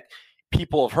one that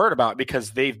people have heard about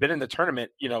because they've been in the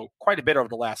tournament, quite a bit over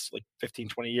the last 15,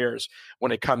 20 years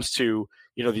when it comes to,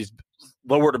 these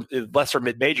lower to lesser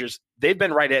mid-majors. They've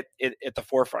been right at the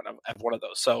forefront of one of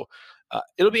those. So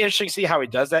it'll be interesting to see how he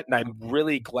does that. And I'm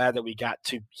really glad that we got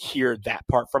to hear that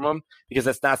part from him, because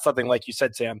that's not something, like you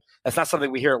said, Sam, that's not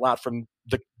something we hear a lot from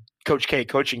the Coach K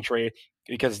coaching tree,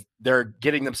 because they're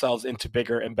getting themselves into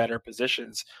bigger and better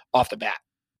positions off the bat.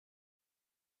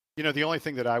 The only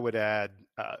thing that I would add,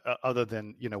 other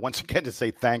than, once again, to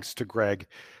say thanks to Greg.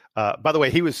 By the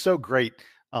way, he was so great.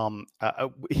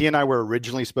 He and I were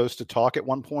originally supposed to talk at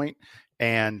one point,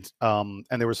 and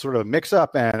there was sort of a mix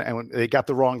up, and they got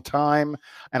the wrong time.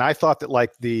 And I thought that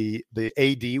the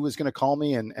AD was going to call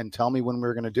me and tell me when we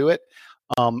were going to do it.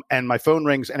 And my phone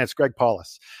rings, and it's Greg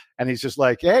Paulus. And he's just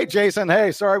like, hey, Jason,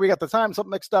 hey, sorry, we got the time, something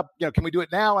mixed up. Can we do it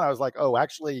now? And I was like, oh,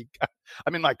 actually,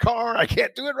 I'm in my car. I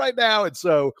can't do it right now. And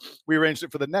so we arranged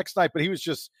it for the next night. But he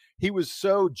was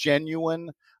so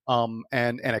genuine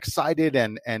and excited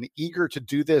and eager to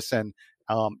do this. And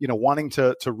wanting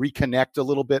to reconnect a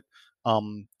little bit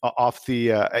off the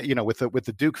with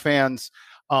the Duke fans.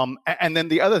 And then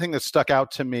the other thing that stuck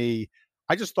out to me,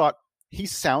 I just thought he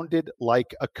sounded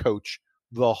like a coach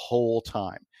the whole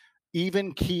time,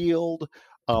 even keeled,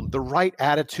 the right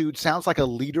attitude, sounds like a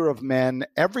leader of men.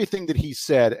 Everything that he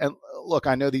said, and look,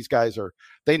 I know these guys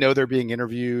they know they're being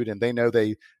interviewed, and they know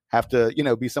they have to,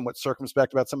 be somewhat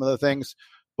circumspect about some of the things.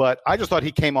 But I just thought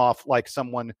he came off like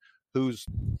someone who's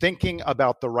thinking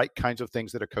about the right kinds of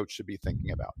things that a coach should be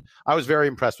thinking about. I was very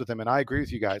impressed with him, and I agree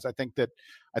with you guys. I think that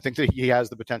he has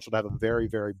the potential to have a very,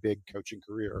 very big coaching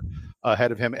career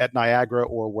ahead of him at Niagara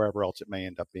or wherever else it may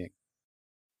end up being.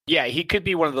 Yeah, he could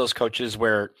be one of those coaches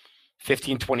where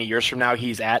 15, 20 years from now,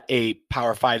 he's at a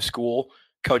Power 5 school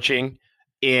coaching,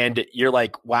 and you're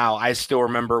like, wow, I still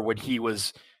remember when he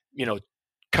was,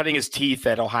 cutting his teeth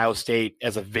at Ohio State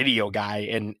as a video guy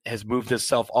and has moved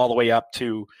himself all the way up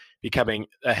to becoming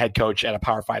a head coach at a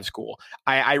Power 5 school.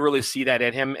 I really see that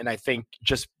in him, and I think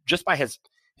just by his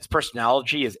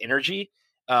personality, his energy,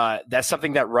 that's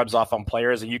something that rubs off on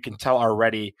players, and you can tell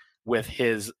already with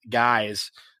his guys,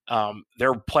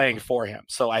 they're playing for him.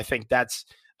 So I think that's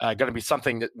going to be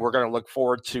something that we're going to look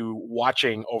forward to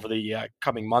watching over the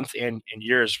coming months and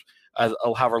years,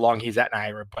 however long he's at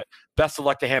Niagara. But best of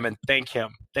luck to him, and thank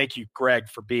you, Greg,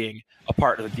 for being a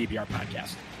part of the DBR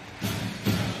podcast.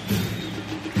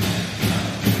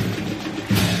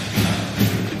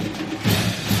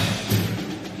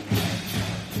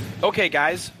 Okay,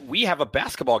 guys, we have a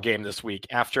basketball game this week.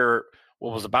 After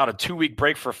what was about a 2-week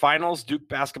break for finals, Duke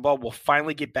basketball will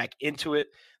finally get back into it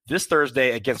this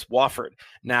Thursday against Wofford.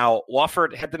 Now,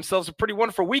 Wofford had themselves a pretty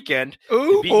wonderful weekend.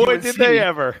 Ooh, boy, did they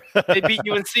ever. They beat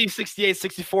UNC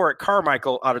 68-64 at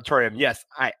Carmichael Auditorium. Yes,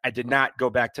 I did not go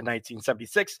back to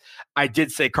 1976. I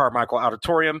did say Carmichael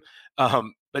Auditorium.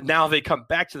 But now they come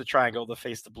back to the Triangle to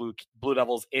face the Blue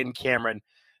Devils in Cameron.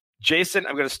 Jason,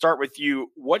 I'm going to start with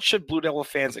you. What should Blue Devil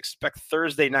fans expect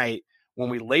Thursday night when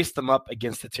we lace them up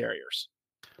against the Terriers?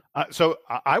 So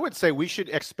I would say we should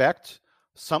expect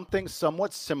something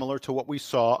somewhat similar to what we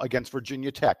saw against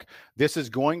Virginia Tech. This is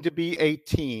going to be a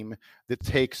team that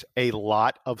takes a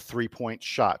lot of three-point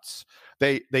shots.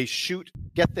 They shoot,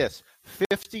 get this,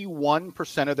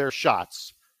 51% of their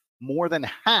shots, more than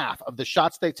half of the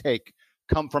shots they take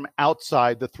come from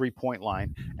outside the three-point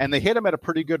line. And they hit them at a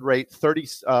pretty good rate,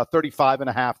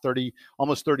 35.5,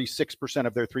 almost 36%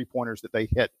 of their three-pointers that they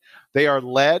hit. They are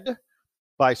led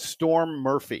by Storm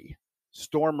Murphy.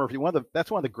 Storm Murphy,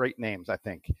 that's one of the great names, I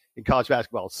think, in college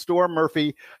basketball. Storm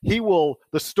Murphy. The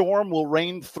Storm will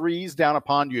rain threes down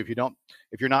upon you if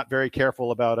you're not very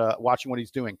careful about watching what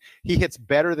he's doing. He hits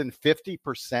better than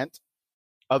 50%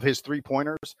 of his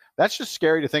three-pointers. That's just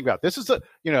scary to think about. This is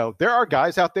there are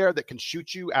guys out there that can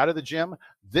shoot you out of the gym.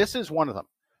 This is one of them.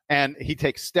 And he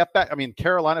takes step back. I mean,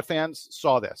 Carolina fans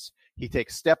saw this. He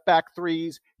takes step back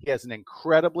threes. He has an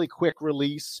incredibly quick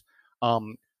release.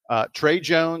 Trey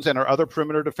Jones and our other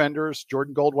perimeter defenders,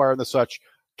 Jordan Goldwire and the such,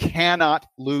 cannot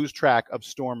lose track of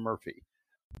Storm Murphy.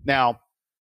 Now,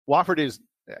 Wofford is,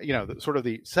 sort of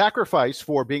the sacrifice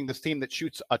for being this team that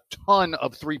shoots a ton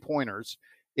of three-pointers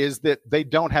is that they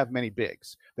don't have many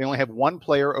bigs. They only have one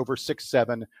player over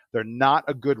 6'7". They're not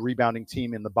a good rebounding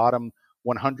team in the bottom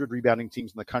 100 rebounding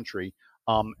teams in the country.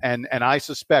 And I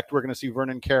suspect we're going to see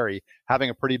Vernon Carey having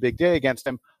a pretty big day against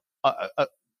him.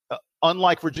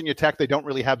 Unlike Virginia Tech, they don't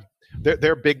really have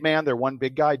their big man, their one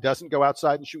big guy doesn't go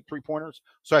outside and shoot three-pointers.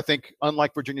 So I think,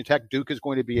 unlike Virginia Tech, Duke is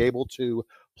going to be able to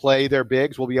play their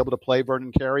bigs. We'll be able to play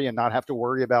Vernon Carey and not have to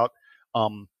worry about,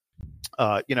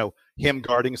 him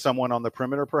guarding someone on the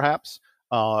perimeter, perhaps.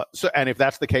 And if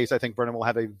that's the case, I think Vernon will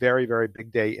have a very, very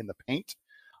big day in the paint.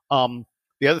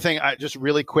 The other thing, I just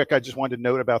wanted to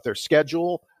note about their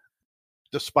schedule.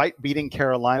 Despite beating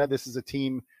Carolina, this is a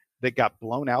team that got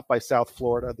blown out by South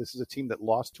Florida. This is a team that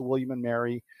lost to William and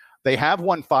Mary. They have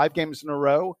won 5 games in a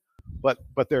row, but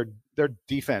their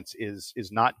defense is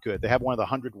not good. They have one of the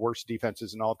 100 worst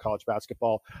defenses in all of college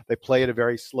basketball. They play at a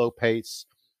very slow pace.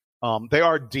 They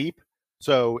are deep,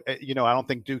 so I don't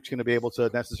think Duke's going to be able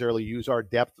to necessarily use our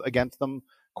depth against them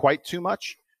quite too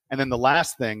much. And then the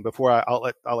last thing, before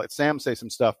I'll let Sam say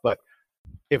some stuff, but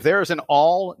if there is an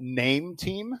all-name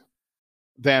team,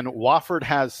 then Wofford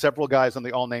has several guys on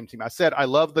the all-name team. I said I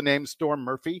love the name Storm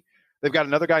Murphy. They've got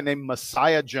another guy named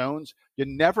Messiah Jones. You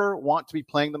never want to be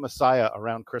playing the Messiah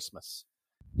around Christmas.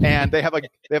 And they have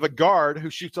a guard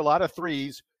who shoots a lot of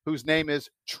threes whose name is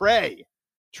Trey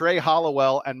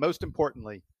Hollowell. And most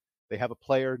importantly, they have a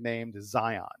player named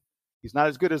Zion. He's not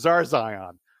as good as our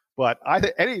Zion, but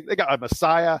they got a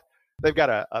Messiah. they've got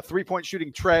a 3-point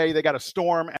shooting Trey, they got a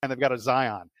Storm, and they've got a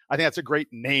Zion. I think that's a great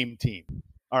name team.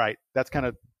 All right, that's kind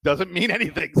of doesn't mean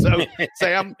anything. So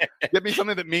Sam, give me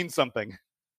something that means something.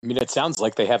 I mean, it sounds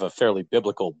like they have a fairly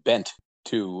biblical bent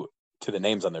to the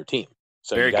names on their team.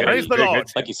 So Very good.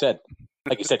 Like you said,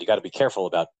 you got to be careful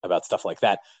about stuff like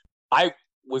that. I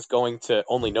was going to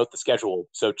only note the schedule.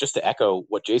 So just to echo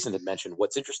what Jason had mentioned,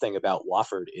 what's interesting about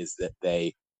Wofford is that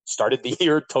they started the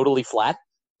year totally flat.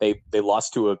 They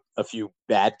lost to a few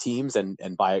bad teams and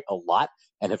by a lot,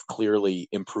 and have clearly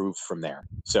improved from there.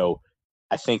 So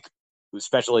I think,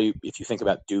 especially if you think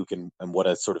about Duke and what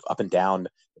a sort of up and down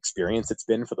experience it's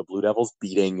been for the Blue Devils,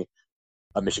 beating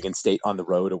a Michigan State on the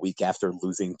road a week after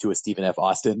losing to a Stephen F.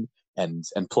 Austin and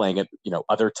playing at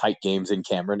other tight games in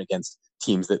Cameron against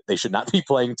teams that they should not be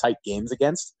playing tight games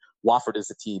against. Wofford is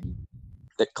a team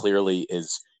that clearly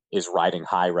is riding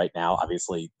high right now.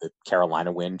 Obviously, the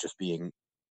Carolina win just being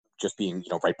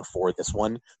right before this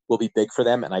one will be big for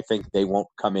them, and I think they won't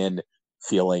come in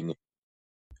feeling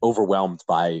overwhelmed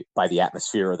by the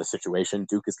atmosphere or the situation.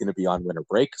 Duke is going to be on winter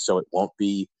break, so it won't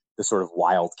be the sort of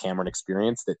wild Cameron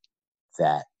experience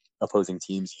that opposing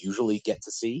teams usually get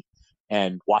to see.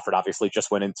 And Wofford obviously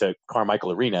just went into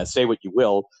Carmichael Arena. Say what you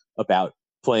will about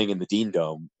playing in the Dean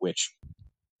Dome, which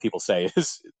people say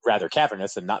is rather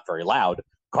cavernous and not very loud.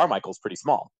 Carmichael's pretty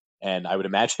small. And I would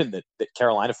imagine that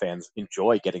Carolina fans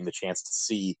enjoy getting the chance to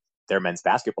see their men's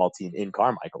basketball team in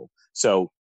Carmichael. So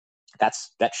that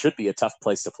should be a tough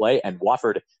place to play. And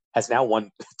Wofford has now won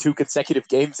 2 consecutive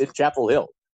games in Chapel Hill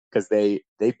because they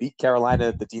beat Carolina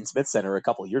at the Dean Smith Center a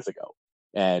couple of years ago.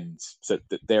 And so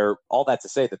they're all that to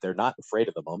say that they're not afraid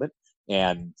of the moment.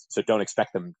 And so don't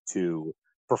expect them to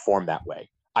perform that way.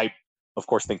 I, of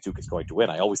course, think Duke is going to win.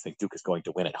 I always think Duke is going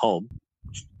to win at home,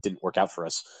 which didn't work out for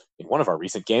us in one of our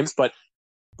recent games. But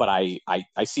I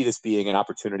see this being an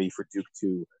opportunity for Duke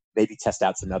to maybe test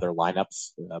out some other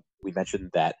lineups. We mentioned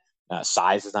that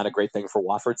size is not a great thing for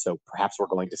Wofford, so perhaps we're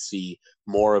going to see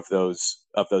more of those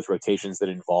rotations that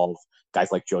involve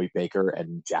guys like Joey Baker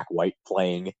and Jack White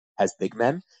playing as big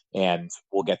men, and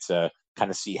we'll get to kind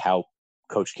of see how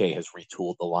Coach K has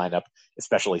retooled the lineup,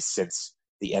 especially since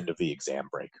the end of the exam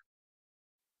break.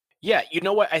 Yeah, you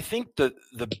know what? I think the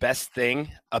best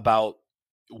thing about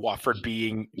Wofford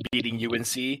beating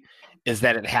UNC is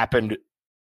that it happened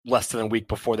less than a week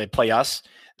before they play us,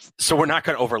 so we're not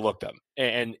going to overlook them.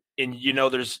 And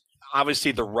there's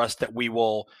obviously the rust that we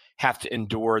will have to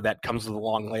endure that comes with a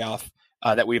long layoff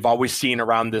that we've always seen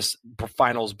around this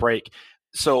finals break.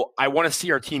 So I want to see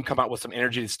our team come out with some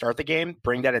energy to start the game,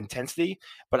 bring that intensity.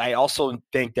 But I also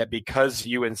think that because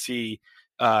UNC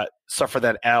suffered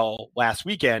that L last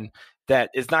weekend, that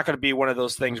it's not going to be one of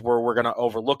those things where we're going to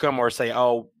overlook them or say,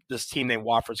 oh, this team named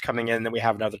Wofford's coming in, and then we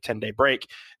have another 10-day break.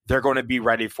 They're going to be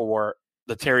ready for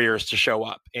the Terriers to show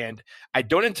up. And I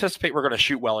don't anticipate we're going to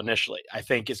shoot well initially. I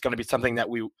think it's going to be something that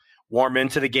we warm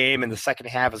into the game, and the second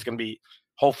half is going to be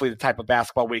hopefully the type of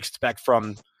basketball we expect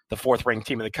from the 4th-ranked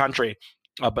team in the country.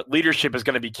 But leadership is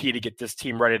going to be key to get this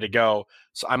team ready to go.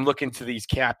 So I'm looking to these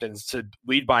captains to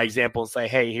lead by example and say,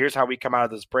 hey, here's how we come out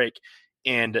of this break.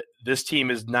 And this team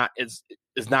is not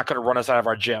going to run us out of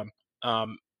our gym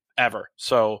ever.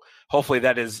 So hopefully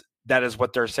that is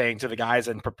what they're saying to the guys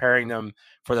and preparing them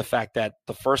for the fact that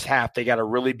the first half, they got to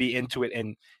really be into it.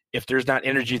 And if there's not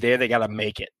energy there, they got to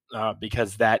make it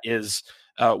because that is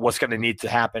what's going to need to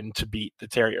happen to beat the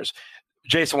Terriers.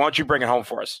 Jason, why don't you bring it home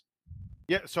for us?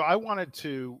 Yeah, so I wanted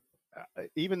to,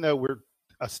 even though we're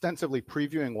ostensibly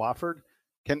previewing Wofford,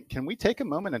 can we take a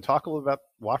moment and talk a little about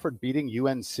Wofford beating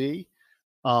UNC?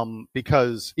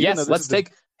 Because hey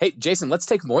Jason, let's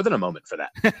take more than a moment for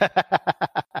that.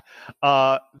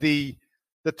 The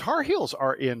Tar Heels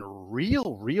are in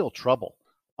real trouble.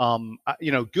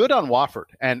 Good on Wofford,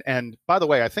 and by the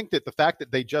way, I think that the fact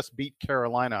that they just beat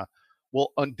Carolina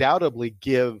will undoubtedly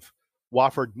give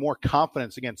Wofford more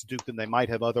confidence against Duke than they might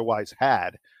have otherwise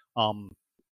had.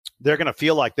 They're going to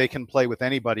feel like they can play with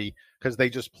anybody because they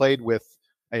just played with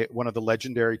one of the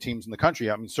legendary teams in the country.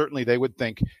 I mean, certainly they would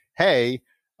think, hey,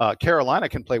 Carolina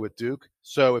can play with Duke.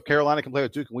 So if Carolina can play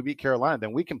with Duke and we beat Carolina,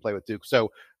 then we can play with Duke.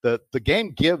 So the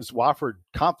game gives Wofford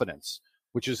confidence,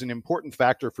 which is an important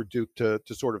factor for Duke to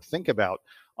sort of think about.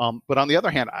 But on the other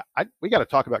hand, we got to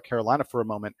talk about Carolina for a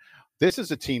moment. This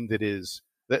is a team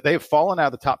they've fallen out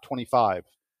of the top 25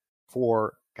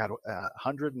 for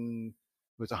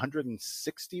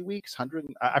 160 weeks,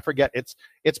 I forget. It's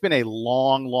been a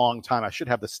long time. I should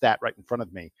have the stat right in front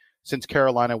of me since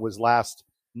Carolina was last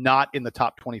not in the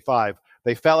top 25.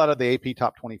 They fell out of the AP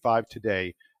top 25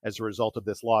 today as a result of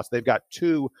this loss. They've got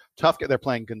 2 tough. They're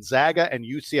playing Gonzaga and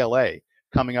UCLA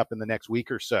coming up in the next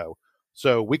week or so.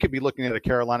 So we could be looking at a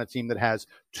Carolina team that has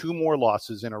 2 more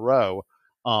losses in a row.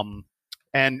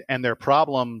 And their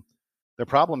problem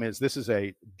is this is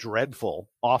a dreadful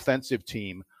offensive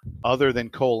team other than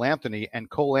Cole Anthony, and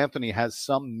Cole Anthony has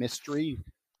some mystery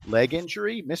leg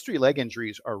injury. Mystery leg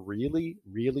injuries are really,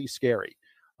 really scary.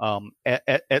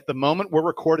 At the moment we're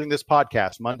recording this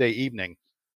podcast, Monday evening,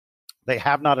 they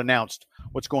have not announced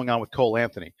what's going on with Cole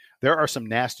Anthony. There are some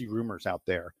nasty rumors out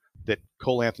there that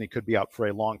Cole Anthony could be out for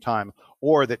a long time,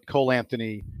 or that Cole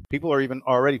Anthony, people are even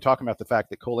already talking about the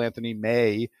fact that Cole Anthony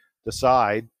may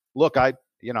decide, look, I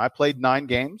played 9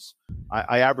 games.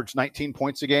 I averaged 19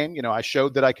 points a game. I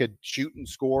showed that I could shoot and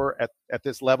score at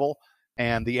this level,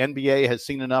 and the NBA has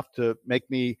seen enough to make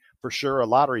me for sure a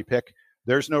lottery pick.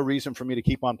 There's no reason for me to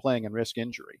keep on playing and risk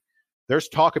injury. There's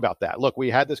talk about that. Look, we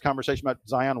had this conversation about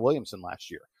Zion Williamson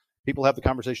last year. People have the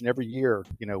conversation every year,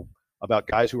 about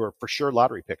guys who are for sure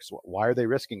lottery picks. Why are they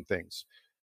risking things?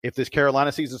 If this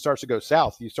Carolina season starts to go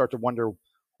south, you start to wonder,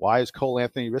 why is Cole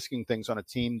Anthony risking things on a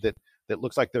team that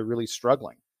looks like they're really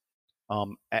struggling?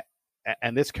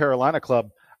 And this Carolina club,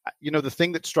 the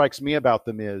thing that strikes me about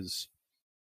them is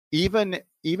even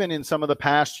in some of the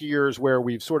past years where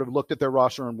we've sort of looked at their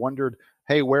roster and wondered,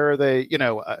 hey, where are they?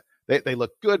 They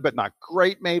look good, but not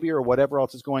great maybe, or whatever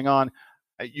else is going on.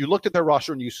 You looked at their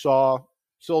roster and you saw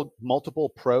still multiple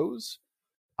pros.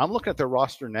 I'm looking at their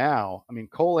roster now. I mean,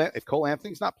 if Cole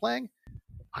Anthony's not playing,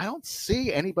 I don't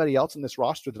see anybody else in this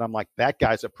roster that I'm like, that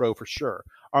guy's a pro for sure.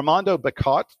 Armando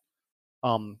Bacot,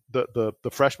 the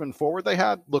freshman forward they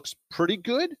had, looks pretty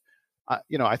good.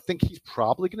 I think he's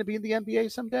probably going to be in the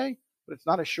NBA someday, but it's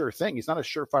not a sure thing. He's not a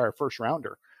surefire first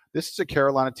rounder. This is a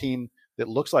Carolina team that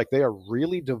looks like they are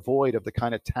really devoid of the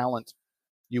kind of talent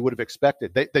you would have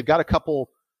expected. They've got a couple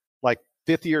like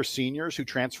fifth-year seniors who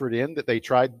transferred in that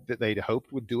they'd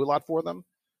hoped would do a lot for them.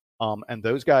 And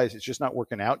those guys, it's just not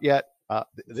working out yet. I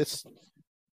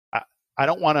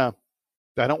don't want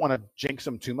to jinx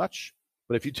them too much,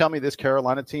 but if you tell me this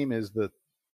Carolina team is the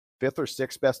 5th or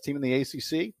 6th best team in the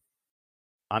ACC,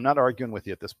 I'm not arguing with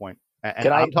you at this point.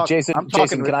 And Jason,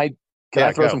 can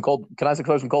I throw some cold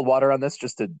water on this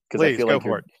just because I feel like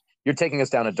you're taking us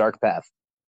down a dark path.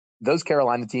 Those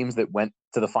Carolina teams that went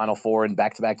to the Final Four in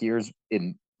back-to-back years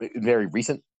in very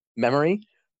recent memory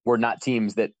were not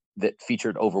teams that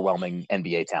featured overwhelming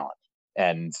NBA talent.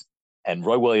 And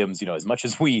Roy Williams, as much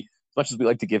as we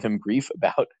like to give him grief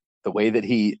about the way that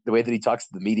he talks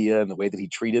to the media and the way that he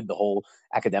treated the whole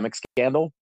academic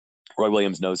scandal, Roy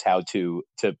Williams knows how to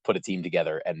put a team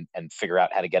together and figure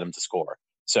out how to get them to score.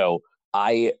 So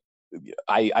I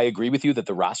agree with you that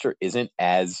the roster isn't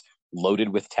as loaded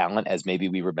with talent as maybe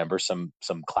we remember some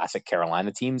classic Carolina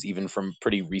teams, even from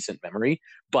pretty recent memory.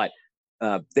 But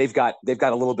they've got a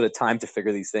little bit of time to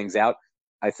figure these things out.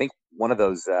 I think one of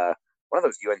those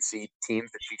UNC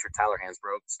teams that featured Tyler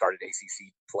Hansbrough started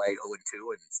ACC play 0-2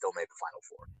 and still made the Final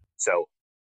Four. So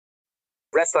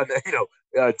rest on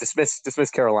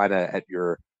dismiss Carolina at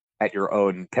your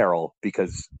own peril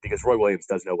because Roy Williams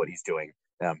does know what he's doing.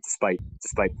 Despite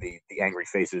the angry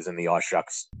faces and the aw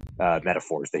shucks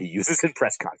metaphors that he uses in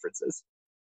press conferences.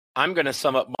 I'm going to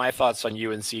sum up my thoughts on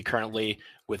UNC currently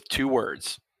with 2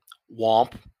 words: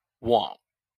 womp womp.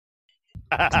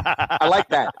 I like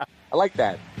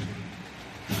that.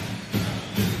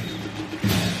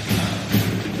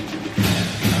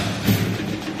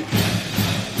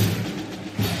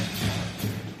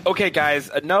 Okay, guys,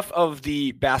 enough of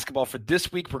the basketball for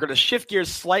this week. We're going to shift gears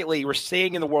slightly. We're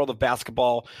staying in the world of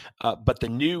basketball, but the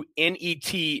new NET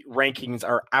rankings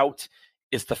are out.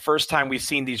 It's the first time we've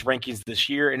seen these rankings this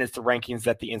year, and it's the rankings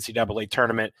that the NCAA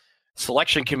Tournament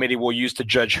Selection Committee will use to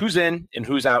judge who's in and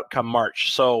who's out come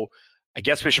March. So I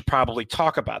guess we should probably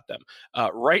talk about them.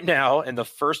 Right now, in the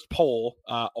first poll,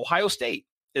 Ohio State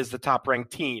is the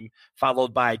top-ranked team,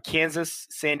 followed by Kansas,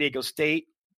 San Diego State,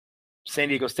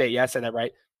 yeah, I said that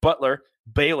right, Butler,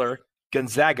 Baylor,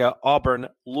 Gonzaga, Auburn,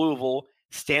 Louisville,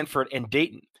 Stanford, and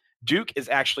Dayton. Duke is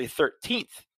actually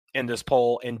 13th in this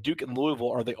poll, and Duke and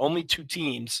Louisville are the only 2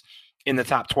 teams in the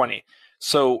top 20.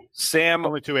 So, Sam,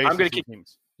 only 2 ACC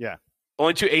teams. Yeah.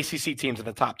 Only 2 ACC teams in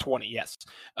the top 20, yes.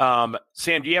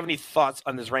 Sam, do you have any thoughts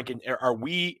on this ranking? Are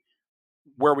we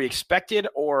where we expected,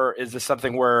 or is this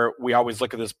something where we always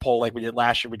look at this poll like we did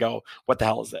last year, we go, what the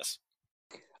hell is this?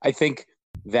 I think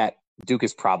that Duke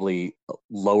is probably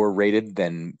lower rated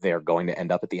than they're going to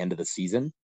end up at the end of the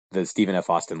season. The Stephen F.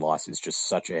 Austin loss is just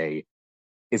such a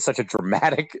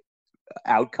dramatic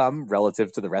outcome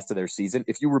relative to the rest of their season.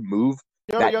 If you remove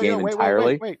that game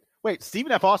entirely. Wait.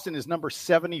 Stephen F. Austin is number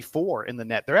 74 in the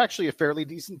net. They're actually a fairly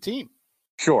decent team.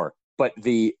 Sure. But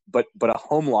a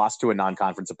home loss to a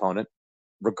non-conference opponent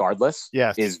regardless,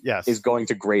 is going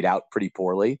to grade out pretty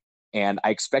poorly. And I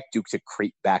expect Duke to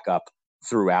creep back up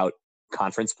throughout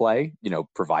conference play,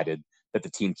 provided that the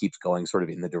team keeps going sort of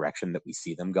in the direction that we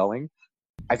see them going.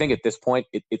 I think at this point,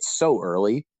 it's so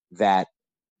early that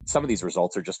some of these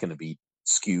results are just going to be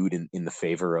skewed in the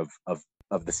favor of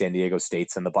the San Diego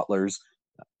States and the Butlers.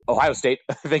 Ohio State,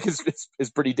 I think, is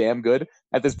pretty damn good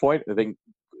at this point. I think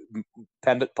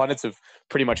pundits have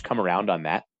pretty much come around on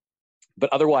that. But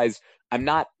otherwise, I'm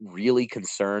not really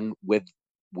concerned with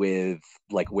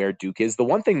like where Duke is. The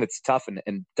one thing that's tough,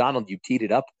 and Donald, you teed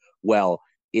it up well,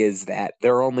 is that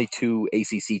there are only 2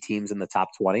 ACC teams in the top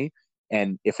 20.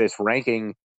 And if this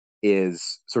ranking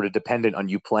is sort of dependent on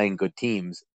you playing good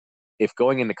teams, if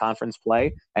going into conference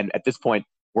play, and at this point,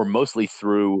 we're mostly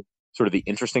through sort of the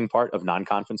interesting part of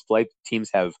non-conference play. Teams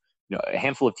have, a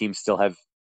handful of teams still have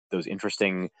those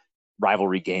interesting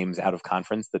rivalry games out of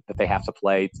conference that they have to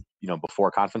play, before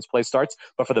conference play starts.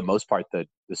 But for the most part, the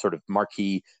sort of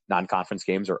marquee non-conference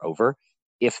games are over.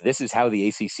 If this is how the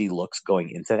ACC looks going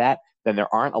into that, then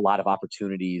there aren't a lot of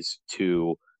opportunities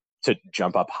to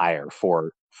jump up higher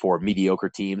for mediocre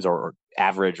teams or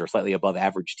average or slightly above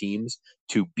average teams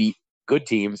to beat good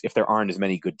teams if there aren't as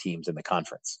many good teams in the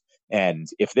conference. And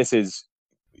if this is,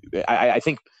 I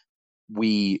think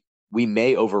we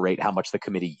may overrate how much the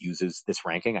committee uses this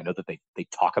ranking. I know that they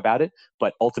talk about it,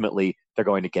 but ultimately they're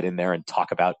going to get in there and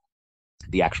talk about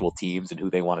the actual teams and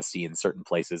who they want to see in certain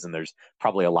places. And there's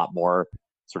probably a lot more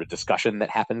sort of discussion that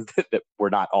happens that we're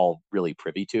not all really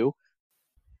privy to.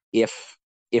 If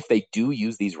they do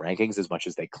use these rankings as much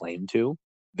as they claim to,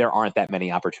 there aren't that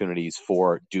many opportunities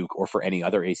for Duke or for any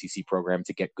other ACC program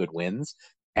to get good wins.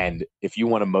 And if you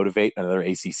want to motivate another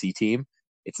ACC team,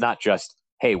 it's not just,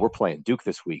 hey, we're playing Duke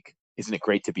this week. Isn't it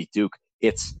great to beat Duke?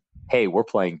 It's, hey, we're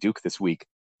playing Duke this week.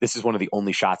 This is one of the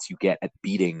only shots you get at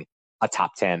beating a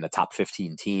top 10, a top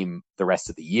 15 team the rest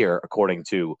of the year, according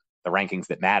to the rankings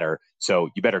that matter. So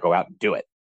you better go out and do it.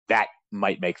 That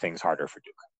might make things harder for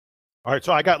Duke. All right,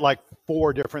 so I got like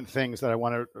 4 different things that I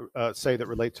want to say that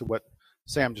relate to what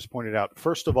Sam just pointed out.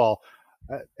 First of all,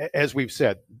 as we've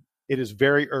said, it is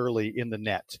very early in the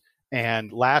net.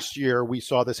 And last year we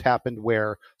saw this happen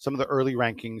where some of the early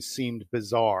rankings seemed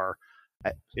bizarre.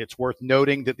 It's worth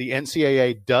noting that the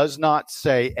NCAA does not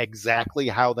say exactly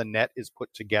how the net is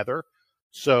put together.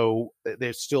 So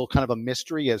there's still kind of a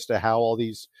mystery as to how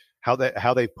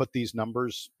they put these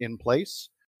numbers in place.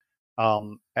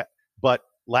 But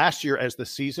last year, as the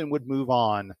season would move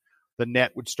on, the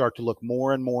net would start to look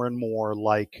more and more and more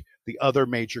like the other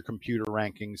major computer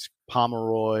rankings,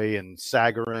 Pomeroy and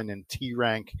Sagarin and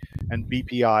T-Rank and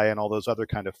BPI and all those other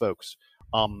kind of folks.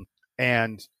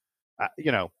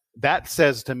 That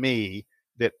says to me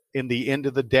that in the end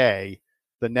of the day,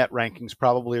 the net rankings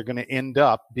probably are going to end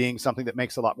up being something that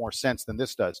makes a lot more sense than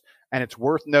this does. And it's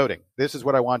worth noting, this is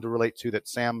what I wanted to relate to that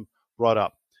Sam brought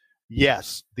up.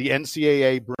 Yes, the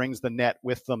NCAA brings the net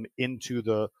with them into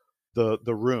the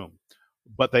room,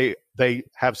 but they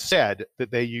have said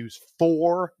that they use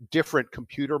 4 different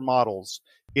computer models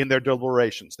in their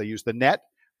deliberations. They use the net,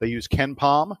 they use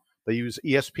KenPom, they use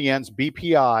ESPN's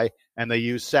BPI, and they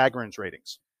use Sagarin's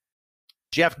ratings.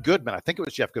 Jeff Goodman, I think it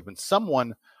was Jeff Goodman,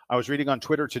 someone I was reading on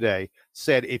Twitter today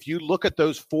said if you look at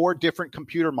those 4 different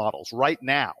computer models right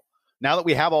now that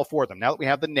we have all 4 of them, now that we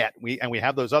have the net, we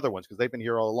have those other ones because they've been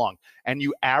here all along, and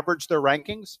you average their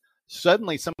rankings,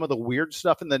 suddenly some of the weird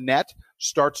stuff in the net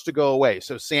starts to go away.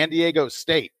 So San Diego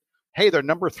State, hey, they're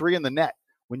number 3 in the net.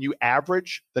 When you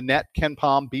average the net,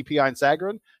 KenPom, BPI, and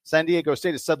Sagarin, San Diego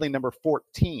State is suddenly number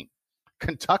 14.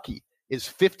 Kentucky is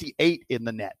 58 in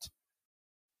the net.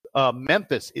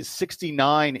 Memphis is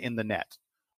 69 in the net.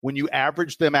 When you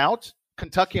average them out,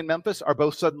 Kentucky and Memphis are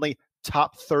both suddenly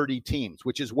top 30 teams,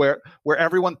 which is where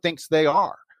everyone thinks they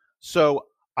are. So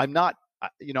I'm not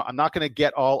going to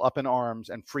get all up in arms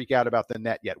and freak out about the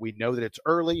net yet. We know that it's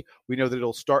early. We know that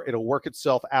it'll work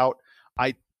itself out.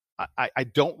 I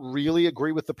don't really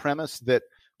agree with the premise that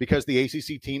because the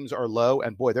ACC teams are low,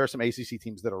 and boy, there are some ACC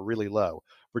teams that are really low.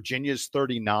 Virginia's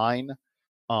 39.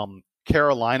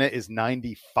 Carolina is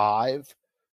 95.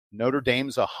 Notre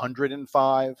Dame's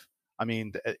 105. I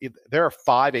mean, there are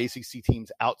 5 ACC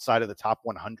teams outside of the top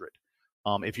 100.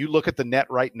 If you look at the net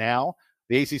right now,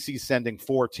 the ACC is sending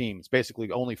 4 teams, basically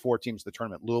only 4 teams to the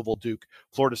tournament. Louisville, Duke,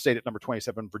 Florida State at number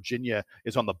 27. Virginia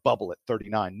is on the bubble at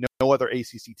 39. No other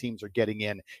ACC teams are getting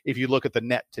in if you look at the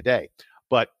net today.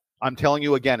 But I'm telling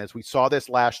you again, as we saw this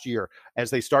last year, as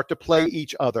they start to play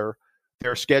each other,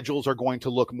 their schedules are going to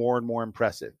look more and more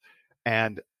impressive.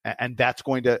 And that's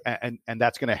going to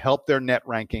help their net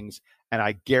rankings. And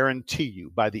I guarantee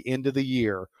you, by the end of the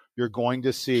year, you're going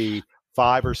to see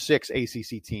 5 or 6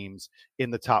 ACC teams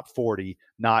in the top 40,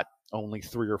 not only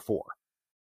 3 or 4.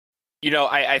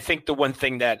 I think the one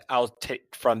thing that I'll take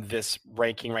from this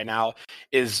ranking right now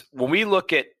is when we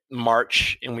look at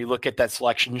March and we look at that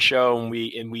selection show and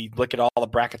we look at all the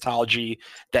bracketology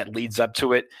that leads up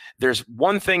to it, there's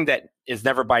one thing that is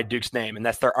never by Duke's name, and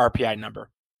that's their RPI number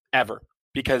ever,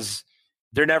 because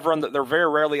they're very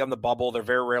rarely on the bubble. They're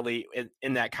very rarely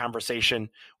in that conversation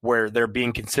where they're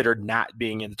being considered not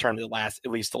being in the tournament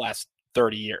at least the last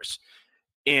 30 years.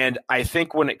 And I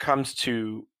think when it comes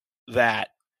to that,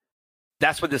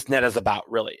 that's what this net is about,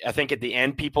 really. I think at the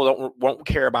end, people won't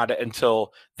care about it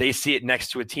until they see it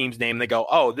next to a team's name. They go,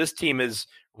 oh, this team is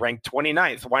ranked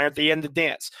 29th. Why aren't they in the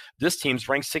dance? This team's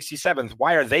ranked 67th.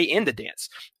 Why are they in the dance?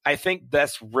 I think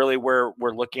that's really where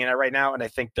we're looking at right now. And I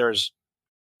think there's,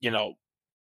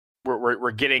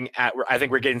 we're getting at, I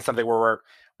think we're getting something where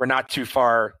we're not too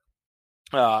far.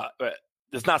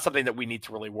 It's not something that we need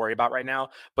to really worry about right now,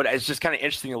 but it's just kind of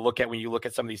interesting to look at when you look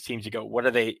at some of these teams, you go, what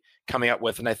are they coming up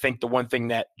with? And I think the one thing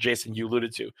that, Jason, you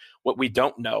alluded to, what we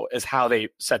don't know is how they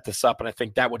set this up. And I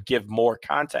think that would give more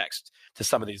context to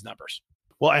some of these numbers.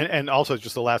 Well, and also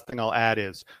just the last thing I'll add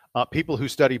is people who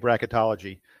study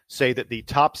bracketology say that the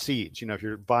top seeds, if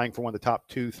you're vying for one of the top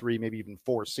 2, 3, maybe even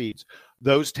 4 seeds,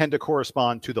 those tend to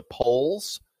correspond to the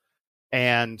polls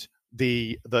and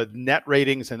the net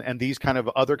ratings and these kind of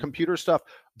other computer stuff.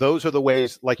 Those are the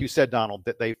ways, like you said, Donald,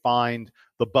 that they find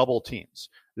the bubble teams.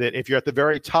 That if you're at the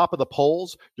very top of the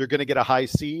polls, you're going to get a high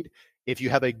seed. If you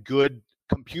have a good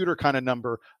computer kind of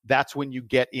number, that's when you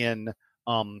get in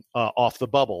off the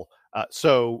bubble.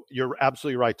 So you're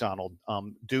absolutely right, Donald.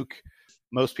 Duke,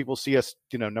 most people see us,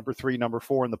 number 3, number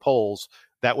 4 in the polls.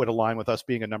 That would align with us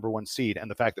being a number 1 seed. And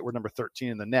the fact that we're number 13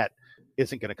 in the net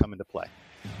isn't going to come into play.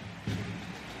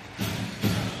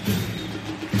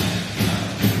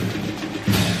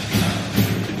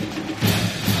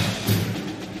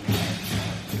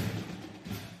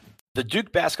 The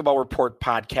Duke Basketball Report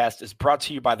podcast is brought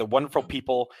to you by the wonderful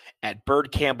people at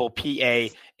Bird Campbell, PA,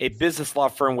 a business law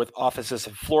firm with offices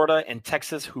in Florida and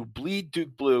Texas who bleed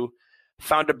Duke blue.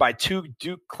 Founded by 2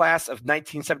 Duke class of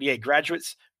 1978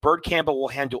 graduates, Bird Campbell will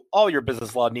handle all your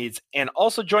business law needs and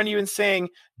also join you in saying,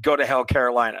 go to hell,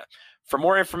 Carolina. For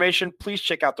more information, please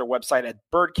check out their website at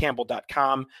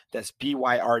birdcampbell.com. That's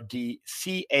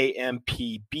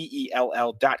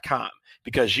BYRDCAMPBELL.com,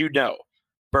 because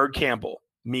Bird Campbell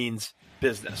means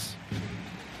business.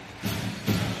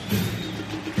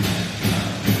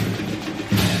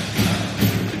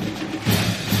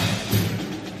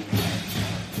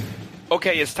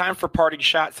 Okay, it's time for parting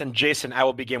shots, and Jason, I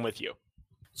will begin with you.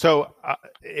 So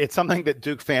it's something that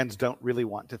Duke fans don't really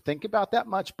want to think about that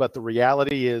much, but the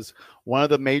reality is one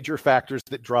of the major factors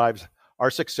that drives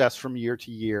our success from year to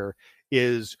year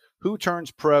is who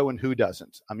turns pro and who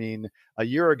doesn't. I mean, a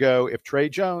year ago, if Tre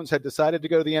Jones had decided to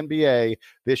go to the NBA,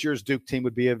 this year's Duke team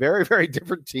would be a very, very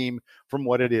different team from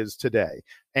what it is today.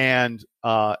 And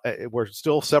we're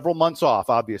still several months off,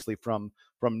 obviously, from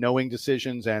knowing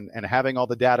decisions and having all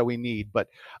the data we need. But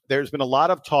there's been a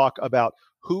lot of talk about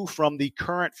who from the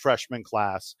current freshman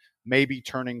class may be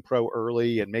turning pro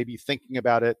early and maybe thinking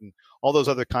about it and all those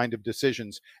other kind of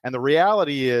decisions. And the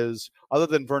reality is, other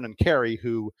than Vernon Carey,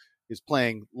 who is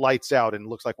playing lights out and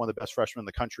looks like one of the best freshmen in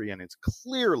the country, and it's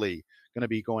clearly going to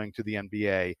be going to the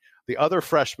NBA. The other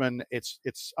freshmen, it's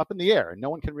up in the air, and no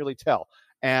one can really tell.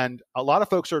 And a lot of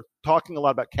folks are talking a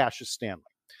lot about Cassius Stanley.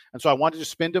 And so I wanted to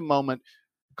spend a moment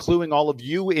cluing all of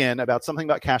you in about something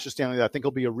about Cassius Stanley that I think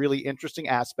will be a really interesting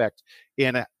aspect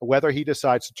in whether he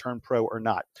decides to turn pro or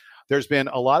not. There's been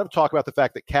a lot of talk about the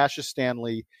fact that Cassius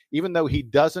Stanley, even though he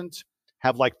doesn't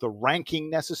have like the ranking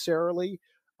necessarily,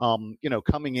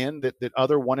 coming in that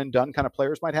other one and done kind of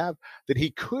players might have, that he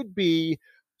could be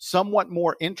somewhat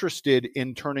more interested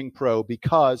in turning pro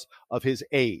because of his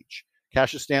age.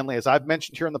 Cassius Stanley, as I've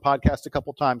mentioned here in the podcast a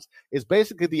couple times, is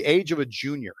basically the age of a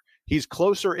junior. He's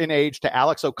closer in age to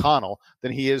Alex O'Connell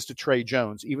than he is to Tre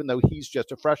Jones, even though he's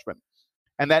just a freshman.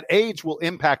 And that age will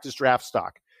impact his draft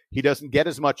stock. He doesn't get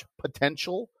as much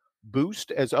potential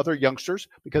boost as other youngsters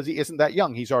because he isn't that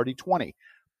young. He's already 20.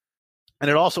 And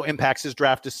it also impacts his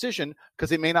draft decision because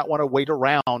he may not want to wait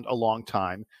around a long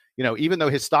time. Even though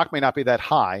his stock may not be that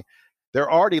high, there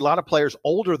are already a lot of players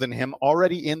older than him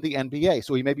already in the NBA.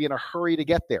 So he may be in a hurry to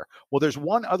get there. Well, there's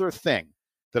one other thing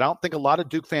that I don't think a lot of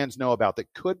Duke fans know about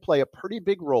that could play a pretty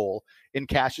big role in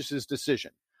Cassius's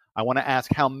decision. I want to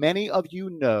ask how many of you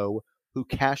know who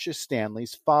Cassius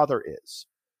Stanley's father is?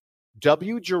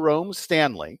 W. Jerome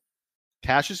Stanley,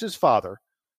 Cassius's father,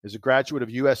 is a graduate of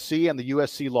USC and the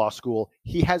USC Law School.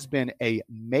 He has been a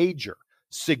major,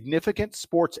 significant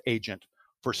sports agent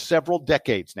for several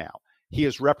decades now. He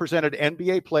has represented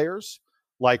NBA players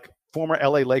like former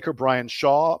LA Laker Brian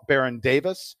Shaw, Baron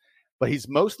Davis, but he's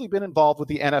mostly been involved with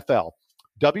the NFL.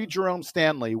 W. Jerome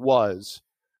Stanley was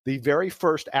the very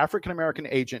first African-American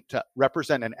agent to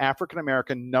represent an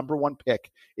African-American number one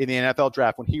pick in the NFL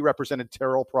draft when he represented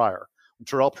Terrell Pryor. When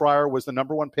Terrell Pryor was the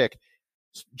number one pick,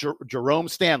 Jerome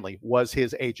Stanley was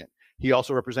his agent. He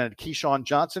also represented Keyshawn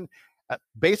Johnson.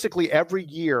 Basically, every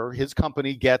year, his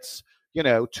company gets,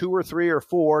 2 or 3 or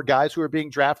 4 guys who are being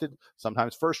drafted,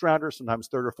 sometimes first rounders, sometimes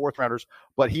third or fourth rounders,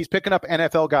 but he's picking up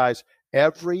NFL guys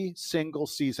every single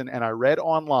season. And I read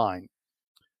online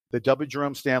that W.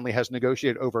 Jerome Stanley has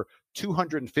negotiated over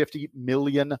 $250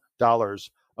 million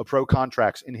of pro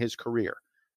contracts in his career.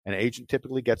 An agent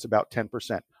typically gets about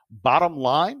 10%. Bottom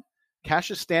line,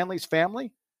 Cassius Stanley's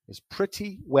family is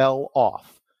pretty well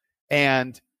off.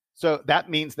 And so that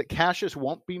means that Cassius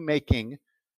won't be making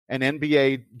an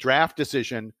NBA draft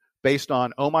decision based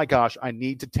on, oh my gosh, I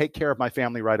need to take care of my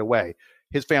family right away.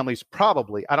 His family's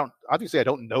probably, I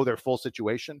don't know their full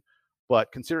situation,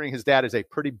 but considering his dad is a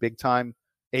pretty big time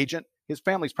agent, his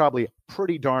family's probably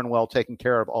pretty darn well taken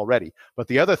care of already. But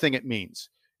the other thing it means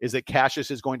is that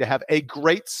Cassius is going to have a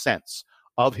great sense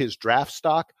of his draft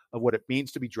stock, of what it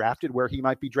means to be drafted, where he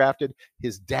might be drafted.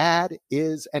 His dad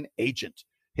is an agent.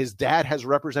 His dad has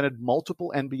represented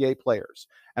multiple NBA players.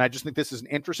 And I just think this is an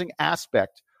interesting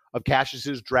aspect of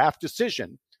Cassius's draft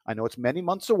decision. I know it's many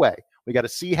months away. We got to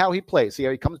see how he plays, see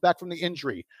how he comes back from the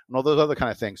injury and all those other kind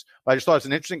of things. But I just thought it's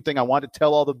an interesting thing I wanted to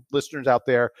tell all the listeners out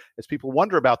there as people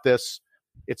wonder about this.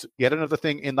 It's yet another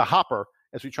thing in the hopper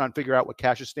as we try and figure out what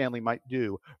Cassius Stanley might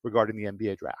do regarding the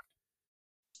NBA draft.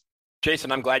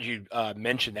 Jason, I'm glad you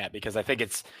mentioned that, because I think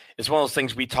it's one of those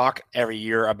things we talk every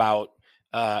year about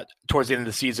towards the end of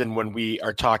the season when we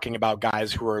are talking about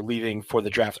guys who are leaving for the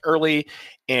draft early,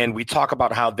 and we talk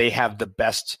about how they have the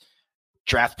best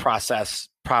draft process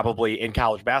probably in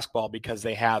college basketball because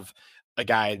they have a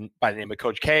guy by the name of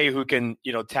Coach K who can,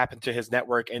 tap into his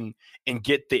network and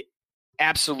get the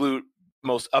absolute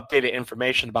most updated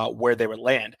information about where they would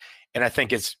land. And I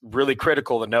think it's really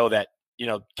critical to know that,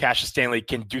 Cassius Stanley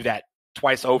can do that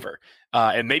twice over,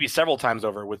 and maybe several times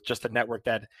over with just a network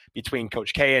that between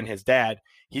Coach K and his dad,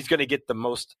 he's going to get the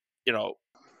most,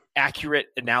 accurate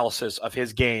analysis of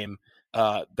his game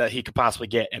that he could possibly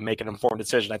get and make an informed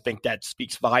decision. I think that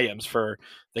speaks volumes for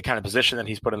the kind of position that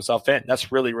he's put himself in.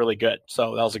 That's really, really good.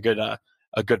 So that was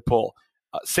a good pull.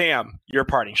 Sam, your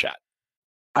parting shot.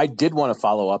 I did want to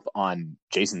follow up on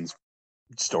Jason's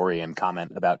story and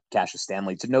comment about Cassius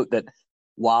Stanley to note that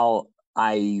while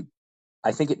I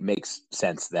think it makes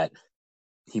sense that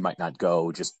he might not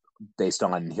go just based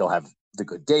on he'll have the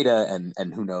good data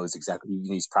and who knows exactly.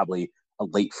 He's probably a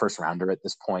late first rounder at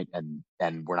this point, and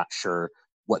we're not sure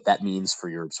what that means for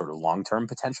your sort of long-term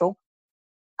potential.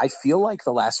 I feel like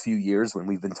the last few years when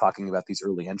we've been talking about these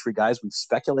early entry guys, we've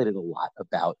speculated a lot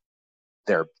about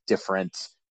their different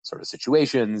sort of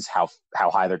situations, how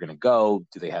high they're going to go.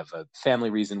 Do they have a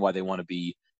family reason why they want to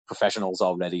be professionals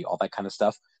already, all that kind of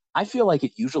stuff. I feel like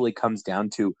it usually comes down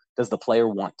to, does the player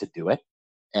want to do it?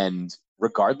 And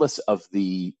regardless of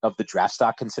the draft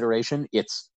stock consideration,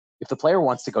 it's if the player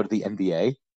wants to go to the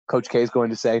NBA, Coach K is going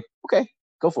to say, okay,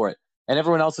 go for it. And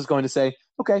everyone else is going to say,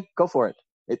 okay, go for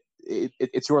it.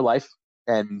 It's your life.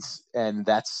 And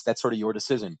that's sort of your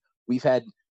decision. We've had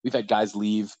guys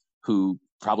leave who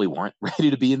probably weren't ready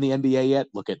to be in the NBA yet.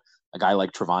 Look at a guy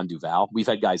like Trevon Duval. We've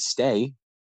had guys stay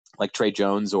like Trey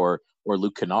Jones or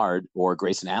Luke Kennard or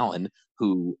Grayson Allen,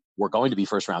 who were going to be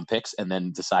first round picks and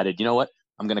then decided, you know what,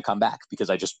 I'm going to come back because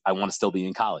I want to still be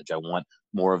in college. I want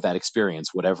more of that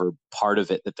experience, whatever part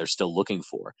of it that they're still looking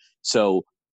for. So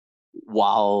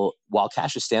while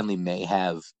Cassius Stanley may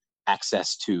have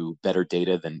access to better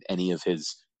data than any of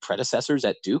his predecessors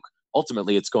at Duke,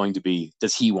 ultimately it's going to be,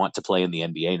 does he want to play in the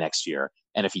NBA next year?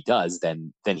 And if he does,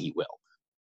 then he will.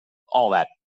 All that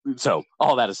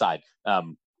aside,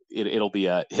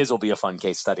 his will be a fun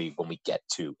case study when we get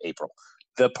to April.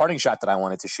 The parting shot that I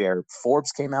wanted to share,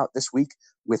 Forbes came out this week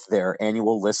with their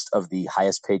annual list of the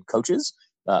highest paid coaches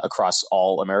across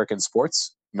all American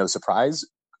sports. No surprise.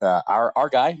 Our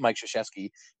guy, Mike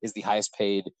Krzyzewski, is the highest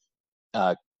paid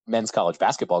men's college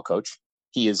basketball coach.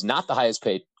 He is not the highest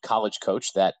paid college coach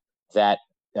that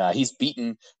he's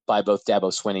beaten by both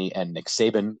Dabo Swinney and Nick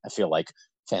Saban. I feel like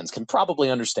fans can probably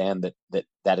understand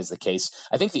that is the case.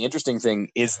 I think the interesting thing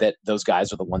is that those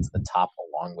guys are the ones at the top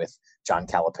along with John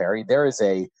Calipari. There is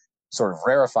a sort of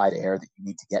rarefied air that you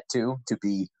need to get to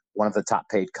be one of the top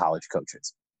paid college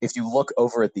coaches. If you look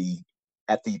over at the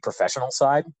professional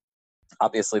side,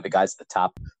 obviously the guys at the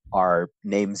top are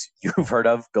names you've heard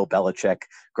of: Bill Belichick,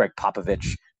 Greg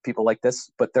Popovich, people like this.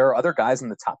 But there are other guys in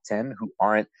the top 10 who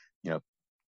aren't,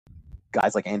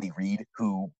 guys like Andy Reid,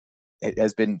 who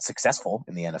has been successful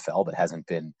in the NFL, but hasn't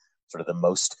been sort of the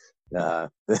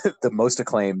most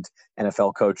acclaimed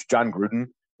NFL coach. John Gruden.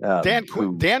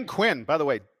 Dan Quinn, by the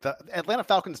way, the Atlanta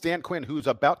Falcons, Dan Quinn, who's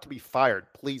about to be fired.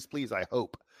 Please, I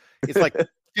hope. It's like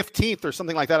 15th or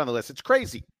something like that on the list. It's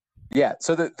crazy. Yeah.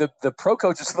 So the pro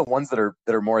coaches are the ones that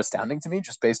are more astounding to me,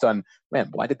 just based on, man,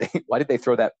 why did they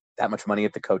throw that much money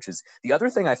at the coaches? The other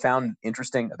thing I found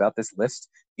interesting about this list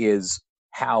is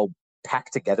how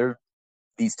packed together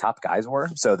these top guys were.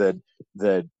 So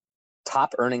the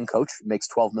top earning coach makes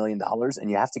 $12 million,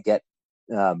 and you have to get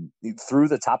through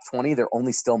the top 20. They're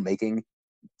only still making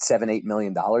 $7-8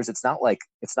 million. It's not like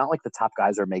the top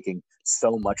guys are making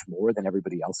so much more than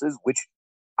everybody else's, which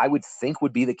I would think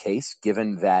would be the case,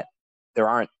 given that there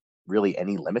aren't really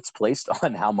any limits placed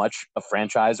on how much a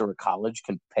franchise or a college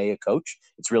can pay a coach.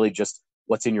 It's really just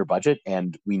what's in your budget.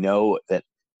 And we know that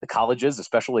the colleges,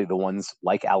 especially the ones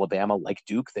like Alabama, like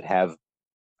Duke, that have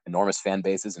enormous fan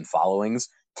bases and followings,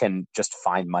 can just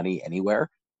find money anywhere.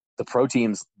 The pro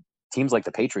teams like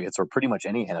the Patriots, or pretty much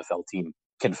any NFL team,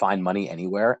 can find money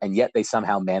anywhere. And yet they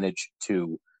somehow manage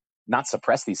to not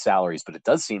suppress these salaries, but it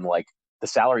does seem like the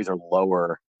salaries are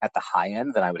lower at the high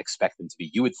end than I would expect them to be.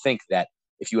 You would think that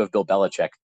if you have Bill Belichick,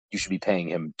 you should be paying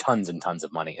him tons and tons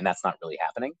of money, and that's not really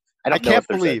happening. I can't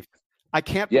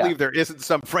believe there isn't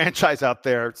some franchise out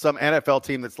there, some NFL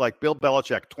team that's like, Bill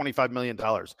Belichick, $25 million.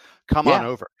 Come on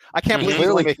over. I can't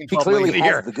believe he clearly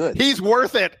has the goods. He's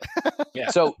worth it.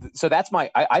 Yeah. So that's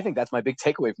I think that's my big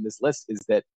takeaway from this list,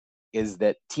 is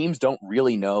that teams don't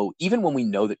really know, even when we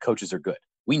know that coaches are good.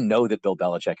 We know that Bill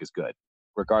Belichick is good,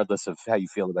 regardless of how you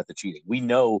feel about the cheating. We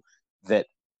know that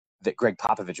Greg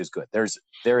Popovich is good.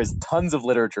 There is tons of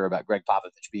literature about Greg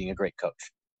Popovich being a great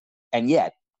coach. And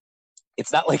yet,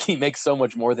 it's not like he makes so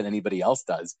much more than anybody else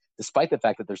does, despite the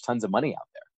fact that there's tons of money out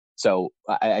there. So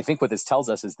I think what this tells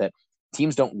us is that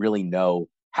teams don't really know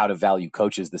how to value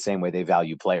coaches the same way they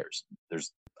value players.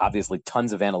 There's obviously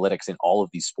tons of analytics in all of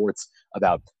these sports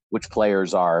about which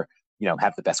players are,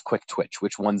 have the best quick twitch,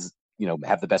 which ones,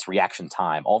 have the best reaction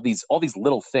time, all these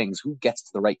little things, who gets to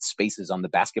the right spaces on the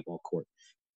basketball court.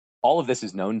 All of this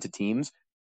is known to teams.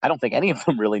 I don't think any of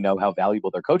them really know how valuable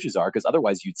their coaches are, because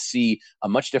otherwise you'd see a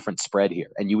much different spread here.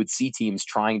 And you would see teams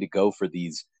trying to go for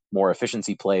these more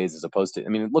efficiency plays as opposed to,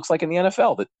 it looks like in the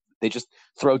NFL that they just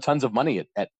throw tons of money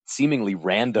at seemingly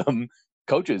random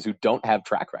coaches who don't have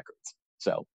track records.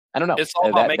 So I don't know. It's all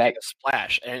about making a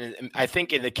splash. And I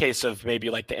think in the case of maybe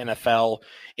like the NFL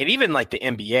and even like the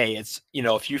NBA, it's,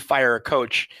 if you fire a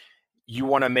coach, you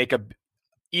want to make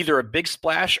either a big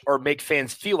splash or make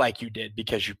fans feel like you did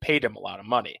because you paid him a lot of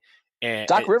money. And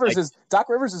Doc Rivers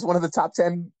is one of the top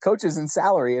 10 coaches in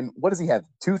salary. And what does he have?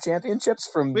 2 championships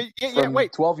from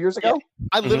 12 years ago? Yeah.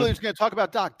 I literally was going to talk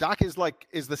about Doc. Doc is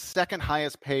the second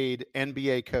highest paid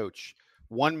NBA coach,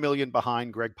 $1 million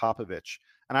behind Greg Popovich.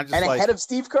 And ahead of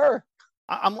Steve Kerr.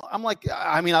 I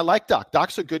like Doc.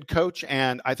 Doc's a good coach,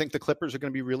 and I think the Clippers are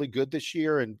going to be really good this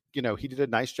year. And, he did a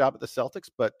nice job at the Celtics,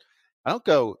 but I don't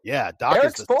go, Doc.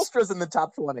 Erik Spoelstra's in the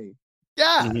top 20.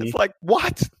 Yeah, It's like,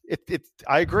 what?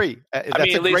 I agree.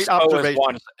 That's a great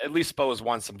observation. At least Spo has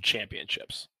won some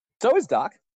championships. So is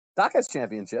Doc. Doc has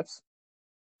championships.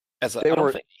 As a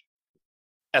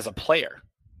player.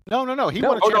 No. He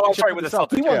won a championship with the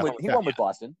Celtics. He won with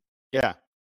Boston. Yeah.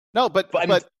 No, but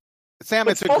Sam,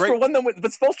 it's Spoelstra a great.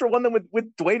 Spoelstra won them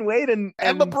with Dwayne Wade and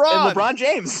LeBron. And LeBron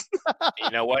James.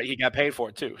 You know what? He got paid for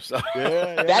it too. So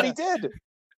that he did.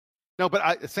 No,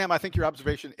 but Sam, I think your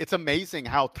observation, it's amazing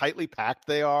how tightly packed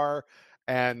they are.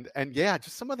 And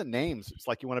just some of the names, it's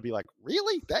like you want to be like,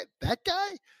 really? That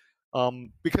guy?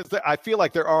 Because I feel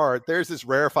like there's this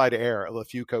rarefied air of a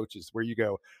few coaches where you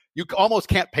go, you almost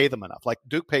can't pay them enough. Like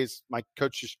Duke pays my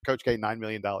Coach K $9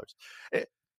 million.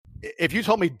 If you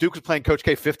told me Duke was playing Coach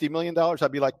K $50 million,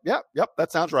 I'd be like, yep,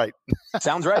 that sounds right.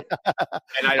 Sounds right.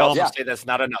 And I'd also say that's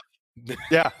not enough.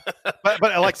 Yeah, but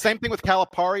like same thing with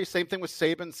Calipari, same thing with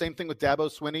Saban, same thing with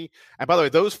Dabo Swinney. And by the way,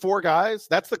 those 4 guys,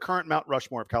 that's the current Mount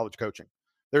Rushmore of college coaching.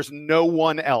 There's no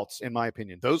one else, in my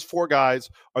opinion. Those 4 guys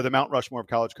are the Mount Rushmore of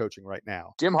college coaching right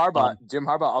now. Jim Harbaugh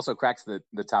also cracks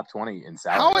the top 20 in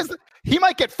salary. How is that? He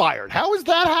might get fired. How is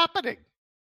that happening?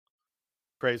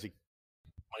 Crazy.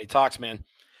 Money talks, man.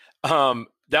 That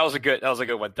was a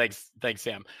good one. Thanks,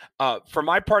 Sam. For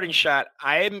my parting shot,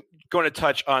 I am going to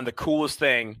touch on the coolest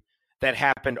thing that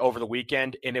happened over the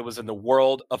weekend, and it was in the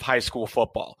world of high school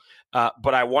football.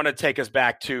 But I want to take us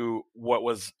back to what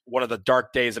was one of the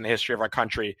dark days in the history of our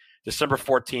country, December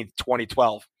 14th,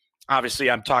 2012.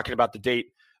 Obviously, I'm talking about the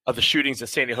date of the shootings at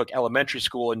Sandy Hook Elementary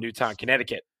School in Newtown,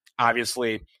 Connecticut.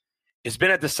 Obviously, it's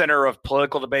been at the center of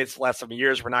political debates the last 7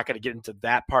 years. We're not going to get into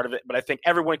that part of it, but I think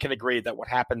everyone can agree that what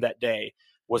happened that day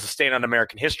was a stain on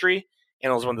American history,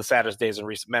 and it was one of the saddest days in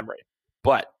recent memory.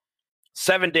 But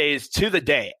 7 days to the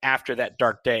day after that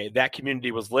dark day, that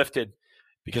community was lifted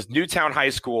because Newtown High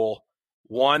School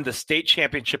won the state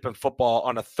championship in football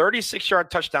on a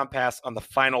 36-yard touchdown pass on the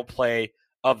final play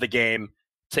of the game.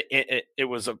 It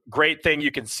was a great thing. You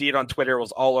can see it on Twitter. It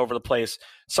was all over the place.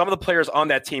 Some of the players on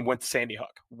that team went to Sandy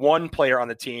Hook. One player on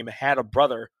the team had a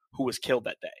brother who was killed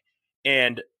that day.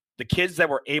 And the kids that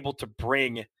were able to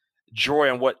bring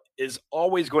joy on what is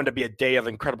always going to be a day of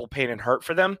incredible pain and hurt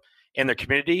for them and their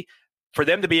community, for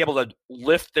them to be able to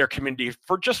lift their community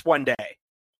for just one day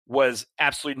was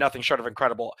absolutely nothing short of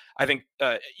incredible. I think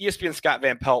ESPN Scott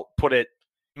Van Pelt put it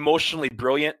emotionally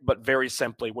brilliant, but very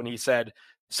simply when he said,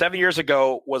 7 years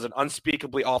ago was an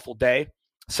unspeakably awful day.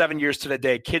 7 years to the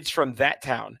day, kids from that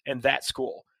town and that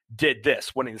school did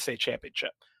this, winning the state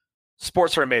championship.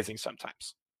 Sports are amazing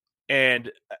sometimes,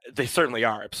 and they certainly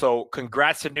are. So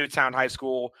congrats to Newtown High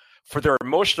School for their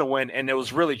emotional win, and it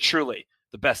was really, truly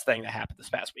the best thing that happened this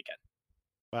past weekend.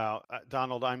 Wow,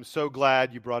 Donald, I'm so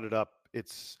glad you brought it up.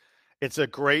 It's a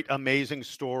great, amazing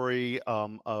story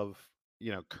of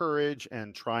courage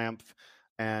and triumph.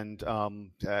 And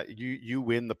you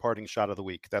win the parting shot of the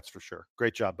week. That's for sure.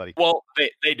 Great job, buddy. Well,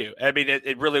 they do. I mean,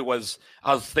 it really was.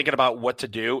 I was thinking about what to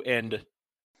do, and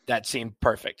that seemed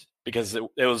perfect because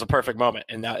it was a perfect moment,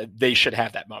 and they should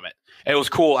have that moment. And it was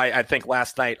cool. I think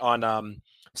last night on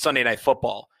Sunday Night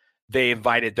Football, they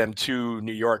invited them to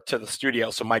New York to the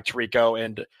studio. So Mike Tirico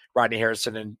and Rodney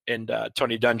Harrison and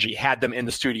Tony Dungy had them in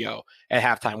the studio at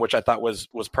halftime, which I thought was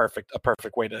perfect. A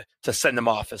perfect way to send them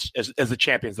off as the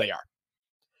champions they are.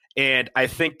 And I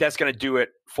think that's going to do it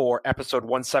for episode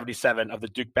 177 of the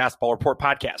Duke Basketball Report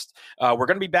podcast. We're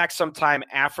going to be back sometime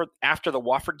after the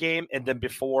Wofford game and then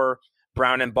before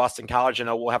Brown and Boston College. I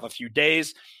know we'll have a few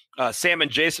days. Sam and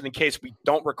Jason, in case we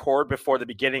don't record before the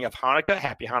beginning of Hanukkah,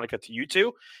 happy Hanukkah to you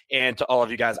two and to all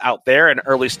of you guys out there. An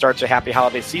early start to happy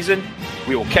holiday season.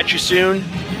 We will catch you soon.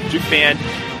 Duke fan,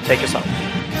 take us home.